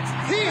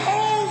 He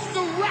holds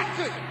the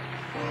record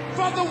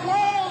for the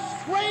world's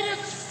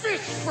greatest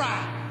fish fry.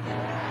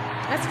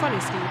 That's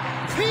funny, Steve.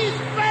 He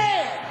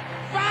fed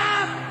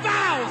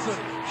 5,000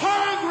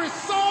 hungry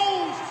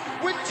souls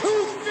with 2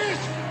 fish,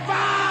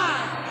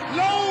 5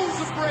 loaves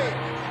of bread.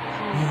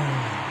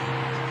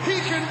 He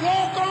can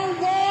walk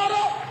on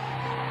water,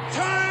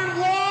 turn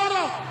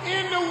water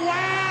into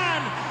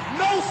wine,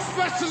 no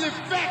special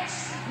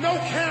effects. No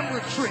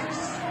camera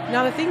tricks.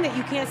 Now, the thing that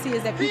you can't see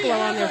is that people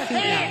are on their feet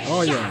now.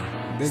 Oh, yeah.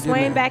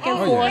 Swaying back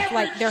and forth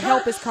like their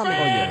help is coming.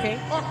 Okay?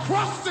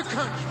 Across the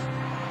country.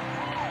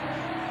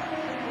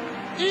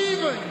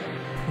 Even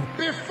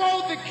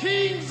before the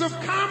kings of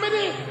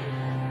comedy,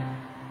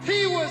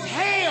 he was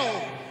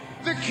hailed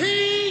the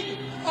king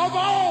of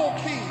all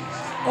kings.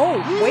 Oh,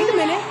 wait a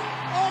minute.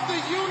 Of the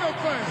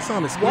universe. That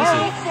sounds exclusive.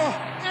 Alpha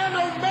and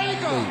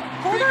Omega.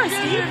 Hold on,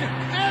 Steve.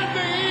 And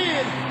the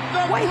end.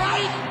 The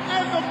bright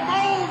and the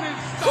morning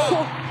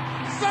star.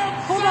 Some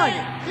say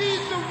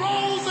he's the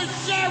Rose of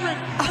Sharon,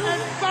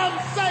 and some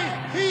say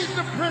he's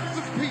the Prince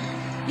of Peace.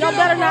 Y'all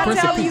better not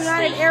tell the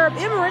United Arab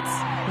Emirates.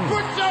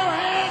 Put your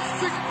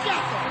hands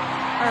together.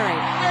 All right.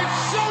 And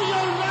show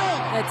your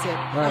love. As That's it.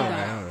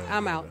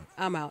 I'm done.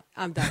 I'm out.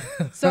 I'm done.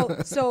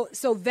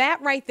 So that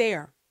right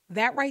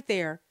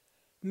there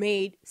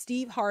made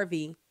Steve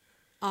Harvey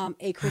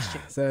a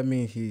Christian. So that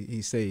means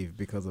he's saved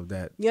because of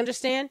that. You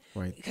understand?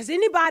 Right. Because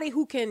anybody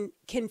who can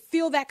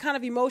feel that kind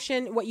of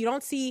emotion, what you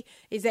don't see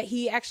is that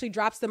he actually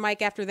drops the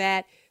mic after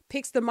that,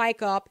 picks the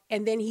mic up,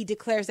 and then he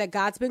declares that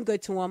God's been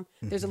good to him.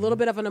 There's a little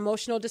bit of an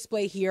emotional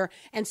display here.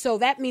 And so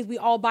that means we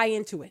all buy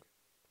into it.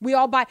 We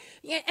all buy.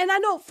 And I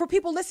know for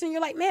people listening,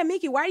 you're like, man,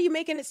 Miki, why are you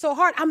making it so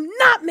hard? I'm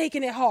not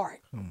making it hard.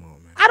 Come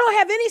on, man. I don't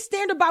have any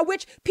standard by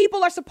which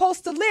people are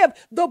supposed to live.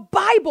 The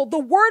Bible, the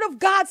word of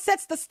God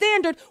sets the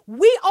standard.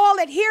 We all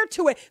adhere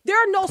to it. There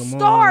are no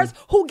stars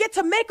who get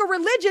to make a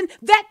religion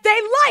that they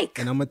like.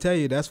 And I'm going to tell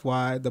you, that's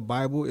why the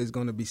Bible is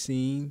going to be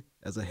seen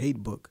as a hate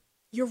book.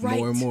 You're right.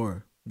 More and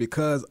more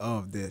because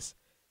of this.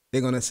 They're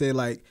going to say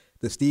like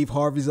the Steve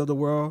Harveys of the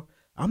world,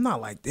 I'm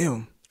not like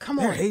them.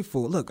 They're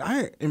hateful. Look,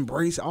 I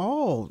embrace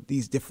all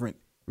these different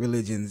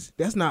religions.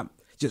 That's not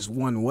just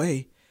one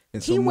way.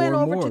 And so he went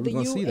more and over more, to the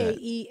we're gonna see that.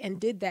 UAE and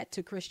did that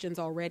to Christians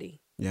already.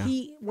 Yeah.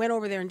 He went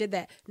over there and did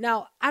that.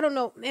 Now, I don't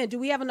know, man, do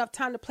we have enough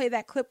time to play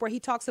that clip where he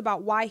talks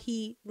about why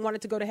he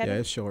wanted to go to heaven?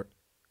 Yeah, it's short.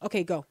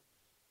 Okay, go.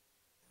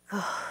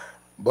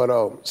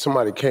 But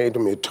somebody came to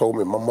me and told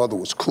me my mother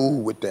was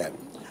cool with that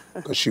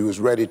because she was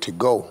ready to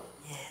go.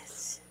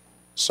 Yes.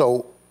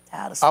 So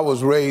I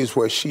was raised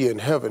where she in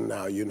heaven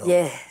now, you know.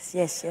 Yes, she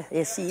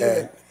is.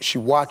 And she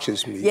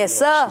watches me. Yes,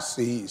 you know, sir.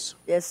 She sees.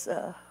 Yes,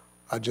 sir.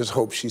 I just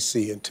hope she's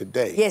seeing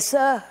today. Yes,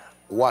 sir.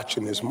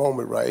 Watching this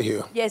moment right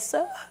here. Yes,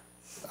 sir.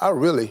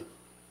 Only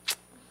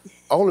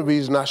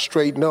reason I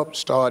straighten up,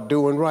 start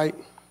doing right,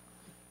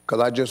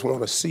 because I just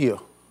want to see her.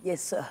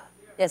 Yes, sir.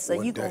 Yes,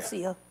 sir. You gonna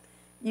see her.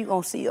 You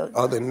gonna see her.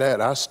 Other than that,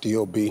 I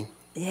still be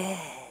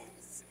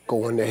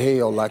going to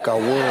hell like I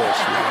was.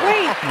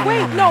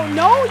 Wait,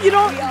 no, you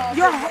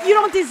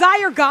don't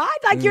desire God?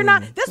 Like you're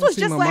not. This was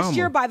just last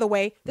year, by the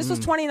way. This was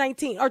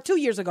 2019 or 2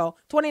 years ago,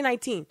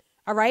 2019.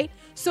 All right.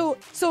 So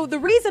the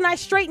reason I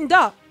straightened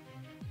up,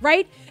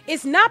 right,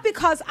 is not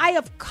because I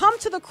have come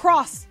to the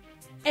cross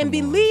and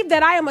believe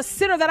that I am a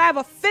sinner, that I have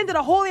offended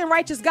a holy and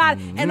righteous God,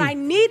 and I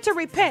need to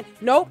repent.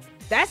 Nope,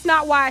 that's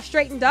not why I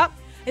straightened up.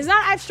 It's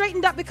not I've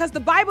straightened up because the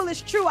Bible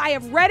is true. I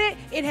have read it.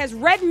 It has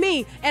read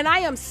me, and I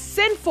am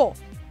sinful.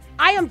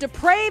 I am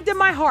depraved in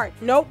my heart.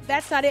 Nope,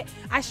 that's not it.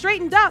 I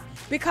straightened up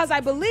because I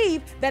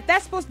believe that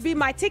that's supposed to be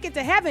my ticket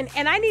to heaven,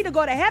 and I need to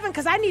go to heaven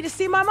because I need to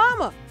see my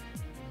mama.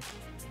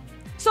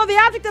 So the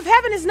object of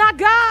heaven is not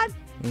God.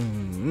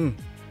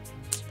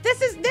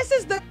 This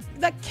is the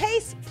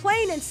case,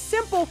 plain and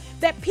simple,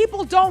 that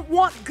people don't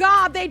want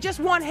God. They just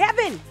want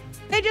heaven.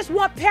 They just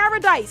want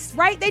paradise,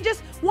 right? They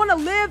just want to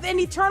live in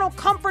eternal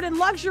comfort and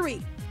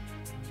luxury.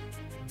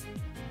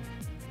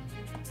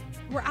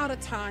 We're out of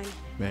time.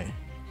 Man.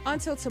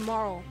 Until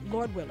tomorrow,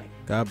 Lord willing.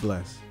 God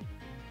bless.